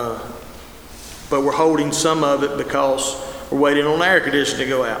 but we're holding some of it because we're waiting on air conditioning to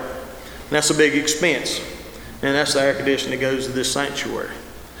go out. And that's a big expense. And that's the air conditioning that goes to this sanctuary.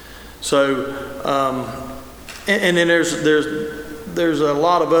 So, and then there's a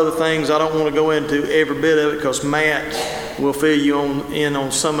lot of other things. I don't want to go into every bit of it because Matt will fill you in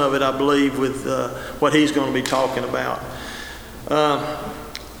on some of it, I believe, with what he's going to be talking about.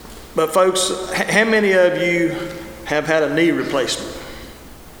 But folks, how many of you have had a knee replacement?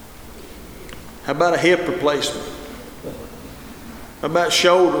 How about a hip replacement? How about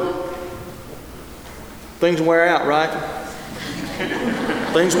shoulder? Things wear out, right?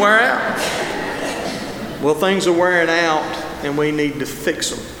 Things wear out. Well, things are wearing out and we need to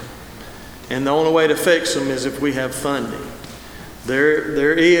fix them. And the only way to fix them is if we have funding.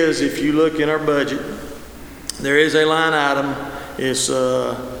 There is, if you look in our budget, there is a line item. It's,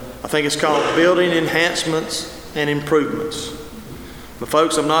 I think it's called Building Enhancements and Improvements. But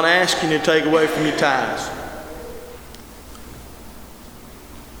folks, I'm not asking you to take away from your tithes.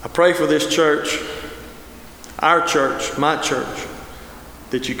 I pray for this church, our church, my church,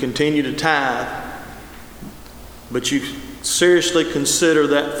 that you continue to tithe, but you seriously consider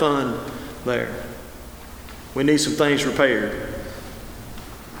that fund there. We need some things repaired.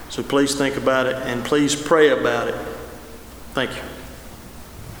 So please think about it and please pray about it. Thank you.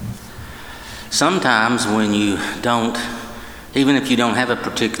 Sometimes when you don't, even if you don't have a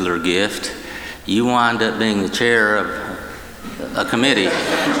particular gift, you wind up being the chair of a committee.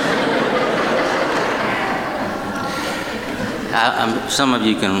 Some of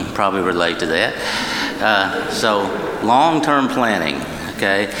you can probably relate to that. So long-term planning,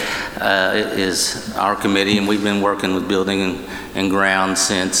 okay, is our committee, and we've been working with building and grounds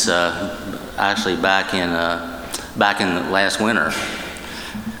since actually back in the last winter.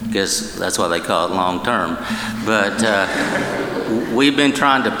 I guess that's why they call it long-term. But we've been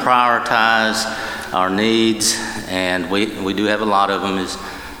trying to prioritize our needs, and we do have a lot of them, as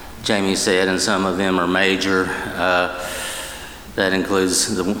Jamie said, and some of them are major. That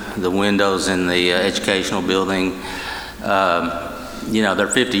includes the windows in the educational building. They're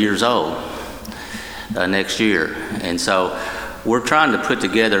 50 years old next year. And so we're trying to put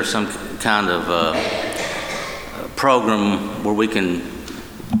together some kind of program where we can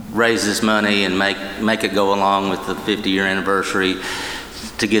raise this money and make it go along with the 50-year anniversary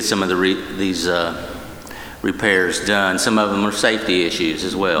to get some of these repairs done. Some of them are safety issues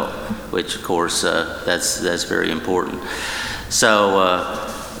as well, which of course that's very important. So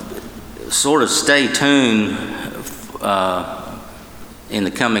sort of stay tuned in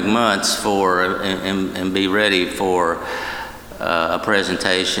the coming months and be ready for a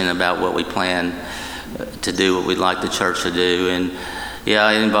presentation about what we plan to do, what we'd like the church to do. And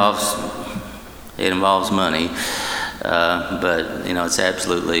yeah, it involves money, but it's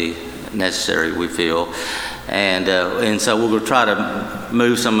absolutely necessary, we feel. And so we're going to try to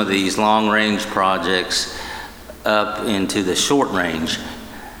move some of these long-range projects up into the short-range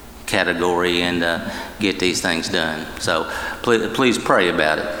category and get these things done. So please pray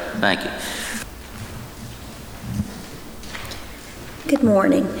about it. Thank you. Good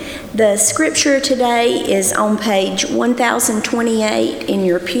morning. The scripture today is on page 1028 in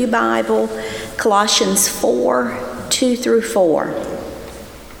your Pew Bible, Colossians 4:2-4.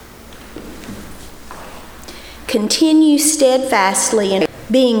 Continue steadfastly in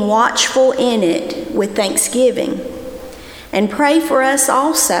being watchful in it with thanksgiving, and pray for us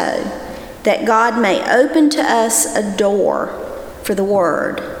also, that God may open to us a door for the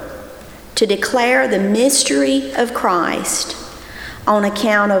word, to declare the mystery of Christ, on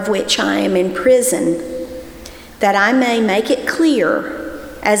account of which I am in prison, that I may make it clear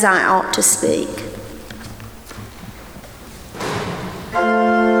as I ought to speak.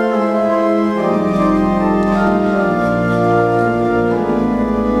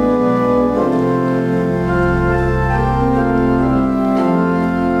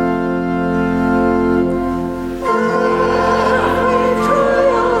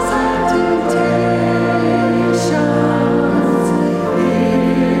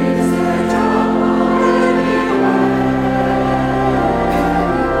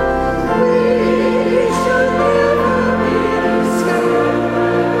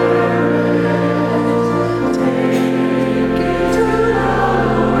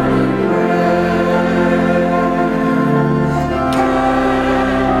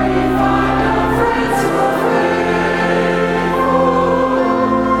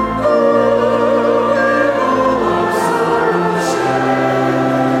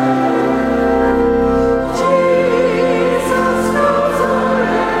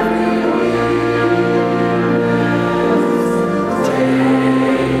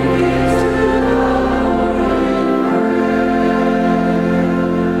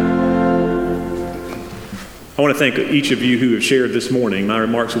 thank each of you who have shared this morning. My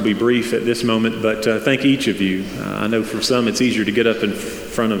remarks will be brief at this moment, but thank each of you. I know for some it's easier to get up in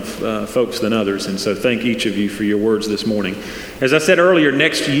front of folks than others, and so thank each of you for your words this morning. As I said earlier,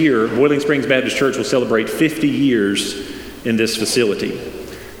 next year, Boiling Springs Baptist Church will celebrate 50 years in this facility.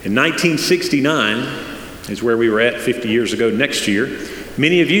 In 1969 is where we were at 50 years ago next year.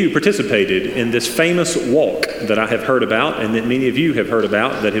 Many of you participated in this famous walk that I have heard about and that many of you have heard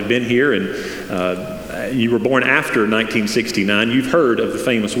about that have been here, and you were born after 1969. You've heard of the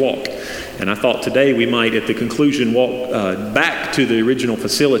famous walk. And I thought today we might, at the conclusion, walk back to the original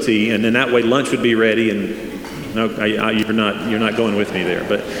facility, and then that way lunch would be ready. And no, you're not going with me there,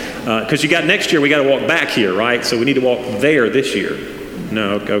 but because you got next year, we got to walk back here, right? So we need to walk there this year.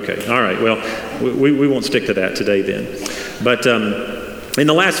 No, okay, all right. Well, we won't stick to that today then. But in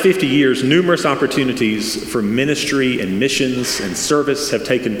the last 50 years, numerous opportunities for ministry and missions and service have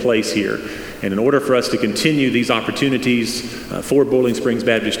taken place here. And in order for us to continue these opportunities for Boiling Springs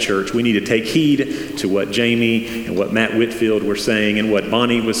Baptist Church, we need to take heed to what Jamie and what Matt Whitfield were saying and what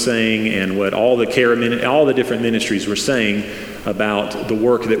Bonnie was saying and what all the different ministries were saying about the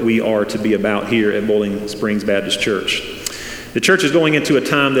work that we are to be about here at Boiling Springs Baptist Church. The church is going into a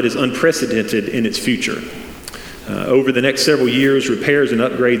time that is unprecedented in its future. Over the next several years, repairs and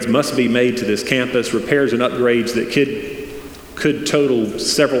upgrades must be made to this campus, repairs and upgrades that could total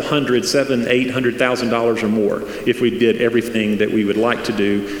several hundred, $700,000-$800,000 or more if we did everything that we would like to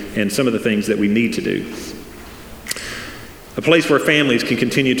do and some of the things that we need to do. A place where families can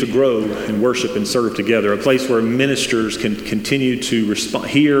continue to grow and worship and serve together, a place where ministers can continue to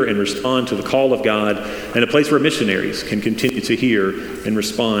hear and respond to the call of God, and a place where missionaries can continue to hear and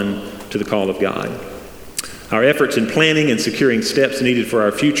respond to the call of God. Our efforts in planning and securing steps needed for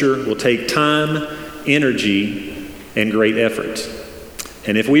our future will take time, energy, and great effort.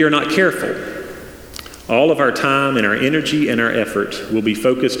 And if we are not careful, all of our time and our energy and our effort will be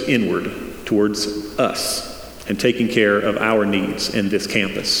focused inward towards us and taking care of our needs in this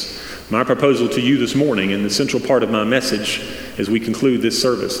campus. My proposal to you this morning, and the central part of my message as we conclude this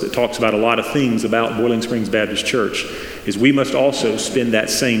service that talks about a lot of things about Boiling Springs Baptist Church, is we must also spend that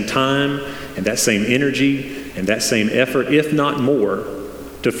same time and that same energy and that same effort, if not more,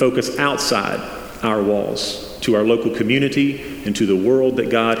 to focus outside our walls, to our local community and to the world that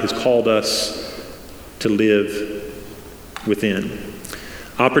God has called us to live within.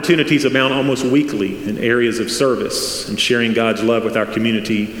 Opportunities abound almost weekly in areas of service and sharing God's love with our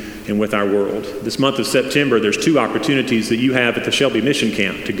community and with our world. This month of September, there's 2 opportunities that you have at the Shelby Mission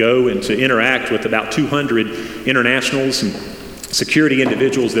Camp to go and to interact with about 200 internationals and security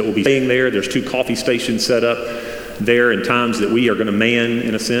individuals that will be staying there. There's 2 coffee stations set up there in times that we are going to man,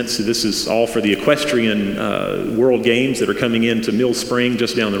 in a sense. So this is all for the equestrian World Games that are coming into Mill Spring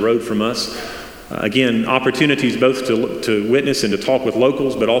just down the road from us. Again, opportunities both to witness and to talk with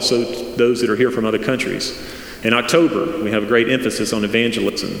locals, but also those that are here from other countries. In October, we have a great emphasis on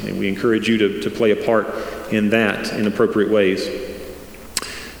evangelism, and we encourage you to play a part in that in appropriate ways.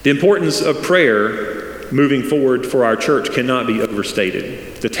 The importance of prayer moving forward for our church cannot be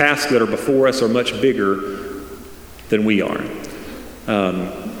overstated. The tasks that are before us are much bigger than we are.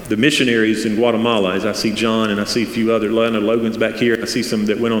 The missionaries in Guatemala, as I see John and I see a few other, I know Logan's back here, I see some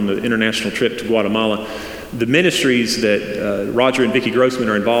that went on the international trip to Guatemala. The ministries that Roger and Vicki Grossman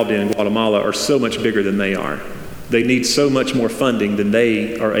are involved in Guatemala are so much bigger than they are. They need so much more funding than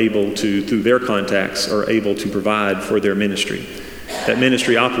they are able to, through their contacts, are able to provide for their ministry. That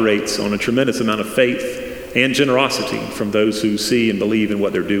ministry operates on a tremendous amount of faith and generosity from those who see and believe in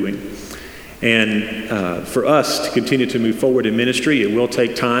what they're doing. And for us to continue to move forward in ministry, it will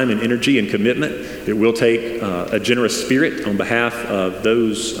take time and energy and commitment. It will take a generous spirit on behalf of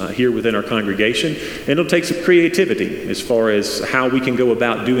those here within our congregation. And it'll take some creativity as far as how we can go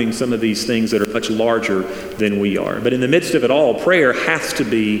about doing some of these things that are much larger than we are. But in the midst of it all, prayer has to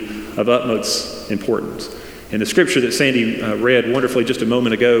be of utmost importance. In the scripture that Sandy read wonderfully just a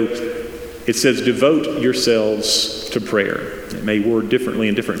moment ago, it says, devote yourselves to prayer. It may word differently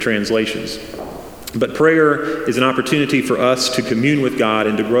in different translations. But prayer is an opportunity for us to commune with God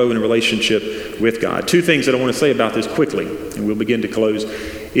and to grow in a relationship with God. 2 things that I want to say about this quickly, and we'll begin to close,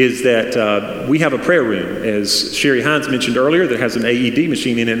 is that we have a prayer room, as Sherry Hines mentioned earlier, that has an AED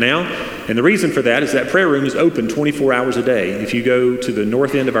machine in it now. And the reason for that is that prayer room is open 24 hours a day. If you go to the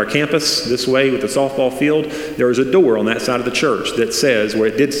north end of our campus this way with the softball field, there is a door on that side of the church that says, where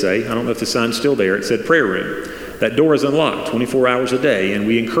it did say, I don't know if the sign's still there, it said prayer room. That door is unlocked 24 hours a day, and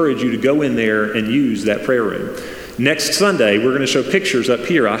we encourage you to go in there and use that prayer room. Next Sunday, we're going to show pictures up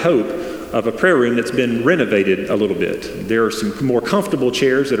here, I hope, of a prayer room that's been renovated a little bit. There are some more comfortable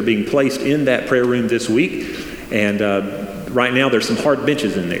chairs that are being placed in that prayer room this week, And right now there's some hard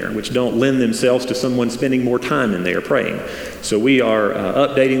benches in there which don't lend themselves to someone spending more time in there praying. So we are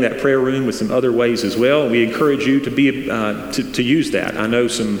updating that prayer room with some other ways as well. We encourage you to be to use that. I know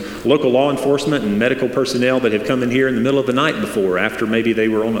some local law enforcement and medical personnel that have come in here in the middle of the night before, after maybe they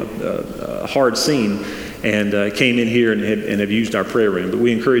were on a hard scene, and came in here and have used our prayer room. But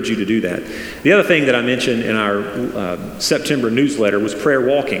we encourage you to do that. The other thing that I mentioned in our September newsletter was prayer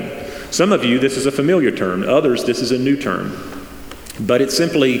walking. Some of you, this is a familiar term. Others, this is a new term. But it's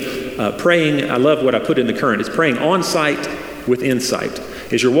simply praying. I love what I put in the current. It's praying on site with insight.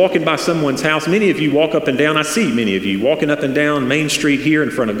 As you're walking by someone's house, many of you walk up and down. I see many of you walking up and down Main Street here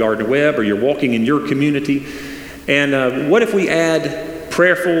in front of Gardner Webb, or you're walking in your community. And what if we add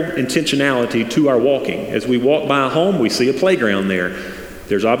prayerful intentionality to our walking? As we walk by a home, we see a playground there.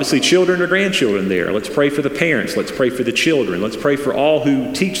 There's obviously children or grandchildren there. Let's pray for the parents. Let's pray for the children. Let's pray for all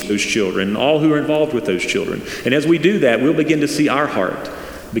who teach those children and all who are involved with those children. And as we do that, we'll begin to see our heart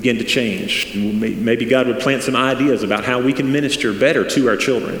begin to change. Maybe God would plant some ideas about how we can minister better to our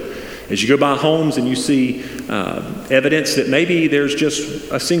children. As you go by homes and you see evidence that maybe there's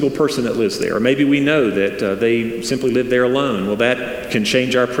just a single person that lives there, or maybe we know that they simply live there alone, well, that can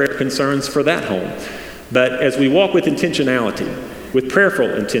change our prayer concerns for that home. But as we walk with intentionality, with prayerful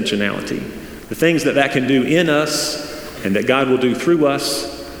intentionality, the things that can do in us and that God will do through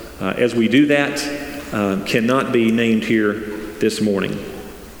us as we do that cannot be named here this morning.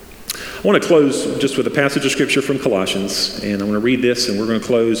 I want to close just with a passage of Scripture from Colossians, and I want to read this, and we're going to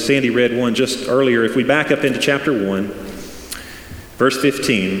close. Sandy read one just earlier. If we back up into chapter 1, verse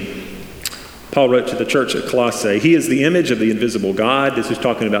 15, Paul wrote to the church at Colossae, "He is the image of the invisible God." This is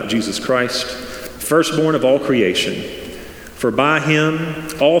talking about Jesus Christ, "firstborn of all creation. For by him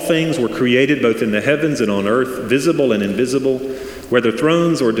all things were created, both in the heavens and on earth, visible and invisible, whether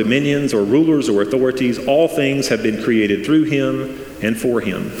thrones or dominions or rulers or authorities, all things have been created through him and for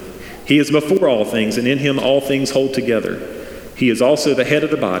him. He is before all things, and in him all things hold together. He is also the head of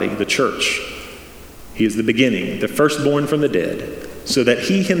the body, the church. He is the beginning, the firstborn from the dead, so that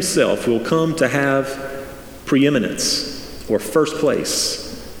he himself will come to have preeminence, or first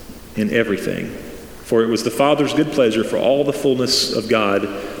place, in everything. For it was the Father's good pleasure for all the fullness of God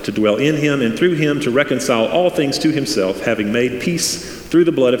to dwell in him, and through him to reconcile all things to himself, having made peace through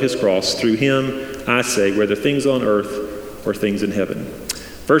the blood of his cross. Through him, I say, whether things on earth or things in heaven."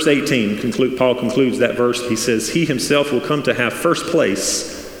 Verse 18, Paul concludes that verse. He says, "He himself will come to have first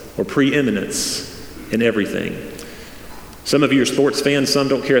place or preeminence in everything." Some of you are sports fans, some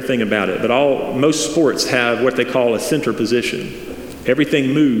don't care a thing about it, but most sports have what they call a center position.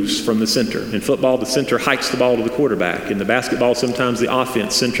 Everything moves from the center. In football, the center hikes the ball to the quarterback. In the basketball, sometimes the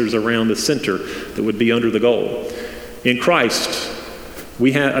offense centers around the center that would be under the goal. In Christ,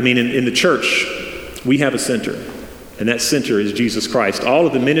 in the church, we have a center. And that center is Jesus Christ. All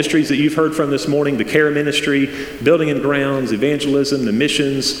of the ministries that you've heard from this morning, the care ministry, building and grounds, evangelism, the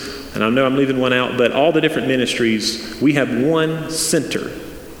missions, and I know I'm leaving one out, but all the different ministries, we have one center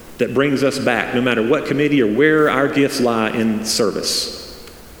that brings us back, no matter what committee or where our gifts lie in service.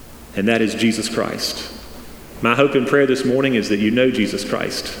 And that is Jesus Christ. My hope and prayer this morning is that you know Jesus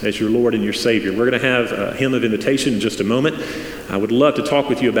Christ as your Lord and your Savior. We're going to have a hymn of invitation in just a moment. I would love to talk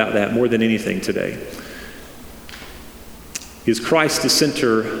with you about that more than anything today. Is Christ the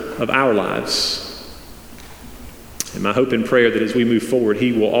center of our lives? And my hope and prayer that as we move forward,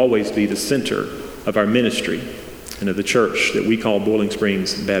 he will always be the center of our ministry and of the church that we call Boiling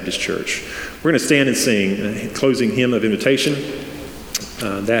Springs Baptist Church. We're going to stand and sing a closing hymn of invitation.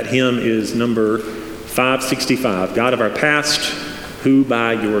 That hymn is number 565, "God of our past, who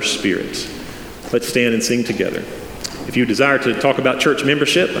by your Spirit." Let's stand and sing together. If you desire to talk about church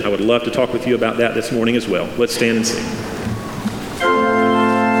membership, I would love to talk with you about that this morning as well. Let's stand and sing. We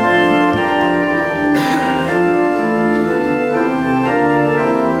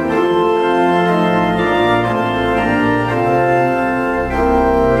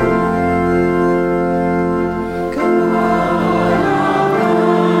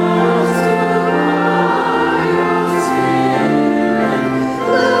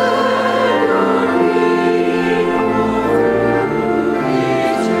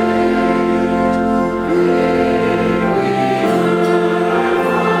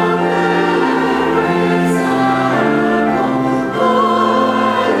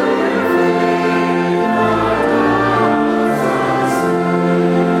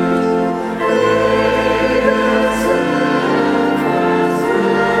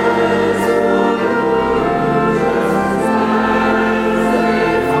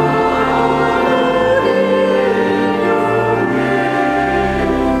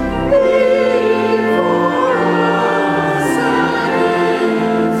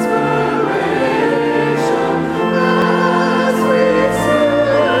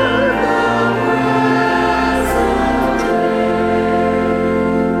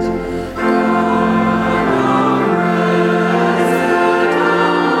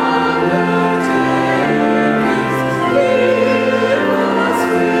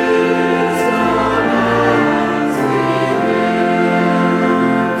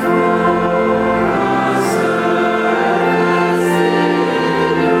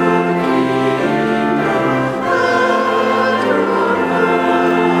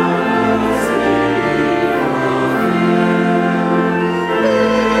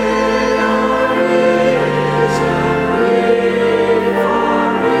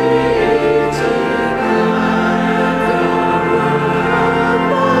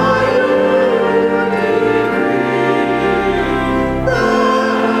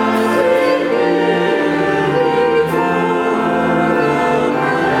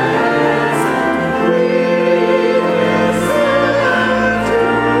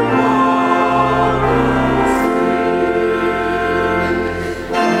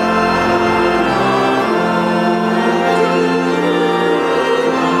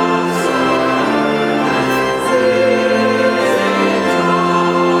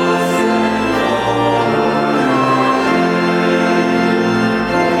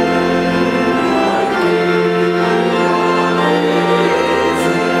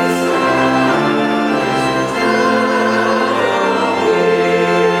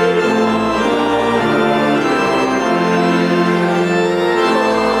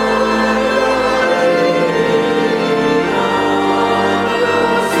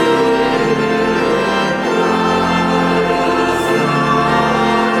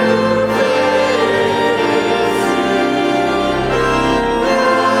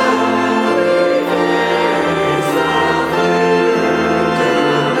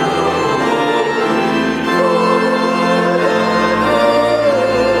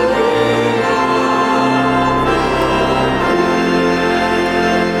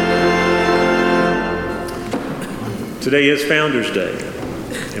Today is Founders Day.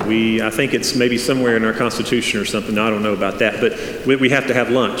 And I think it's maybe somewhere in our Constitution or something. I don't know about that. But we have to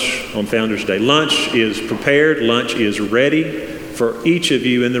have lunch on Founders Day. Lunch is prepared. Lunch is ready for each of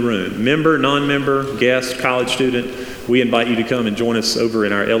you in the room. Member, non-member, guest, college student. We invite you to come and join us over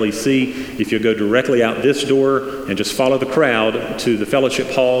in our LEC. If you'll go directly out this door and just follow the crowd to the fellowship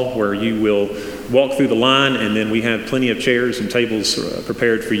hall where you will walk through the line, and then we have plenty of chairs and tables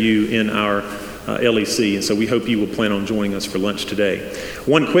prepared for you in our LEC, and so we hope you will plan on joining us for lunch today.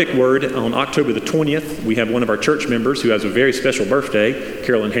 One quick word, on October the 20th, we have one of our church members who has a very special birthday.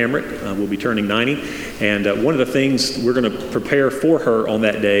 Carolyn Hamrick will be turning 90, and one of the things we're going to prepare for her on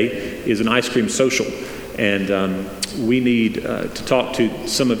that day is an ice cream social, and we need to talk to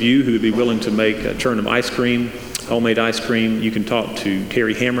some of you who would be willing to make a churn of ice cream, homemade ice cream. You can talk to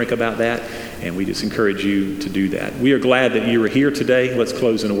Terry Hamrick about that, and we just encourage you to do that. We are glad that you are here today. Let's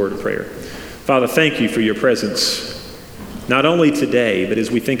close in a word of prayer. Father, thank you for your presence, not only today, but as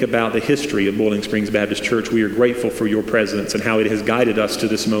we think about the history of Boiling Springs Baptist Church, we are grateful for your presence and how it has guided us to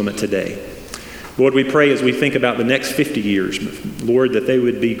this moment today. Lord, we pray as we think about the next 50 years, Lord, that they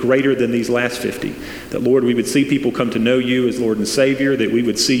would be greater than these last 50. That, Lord, we would see people come to know you as Lord and Savior, that we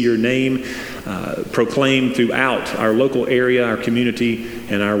would see your name proclaimed throughout our local area, our community,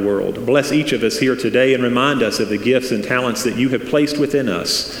 and our world. Bless each of us here today and remind us of the gifts and talents that you have placed within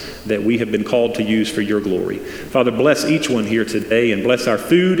us that we have been called to use for your glory. Father, bless each one here today and bless our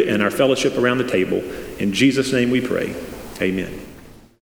food and our fellowship around the table. In Jesus' name we pray. Amen.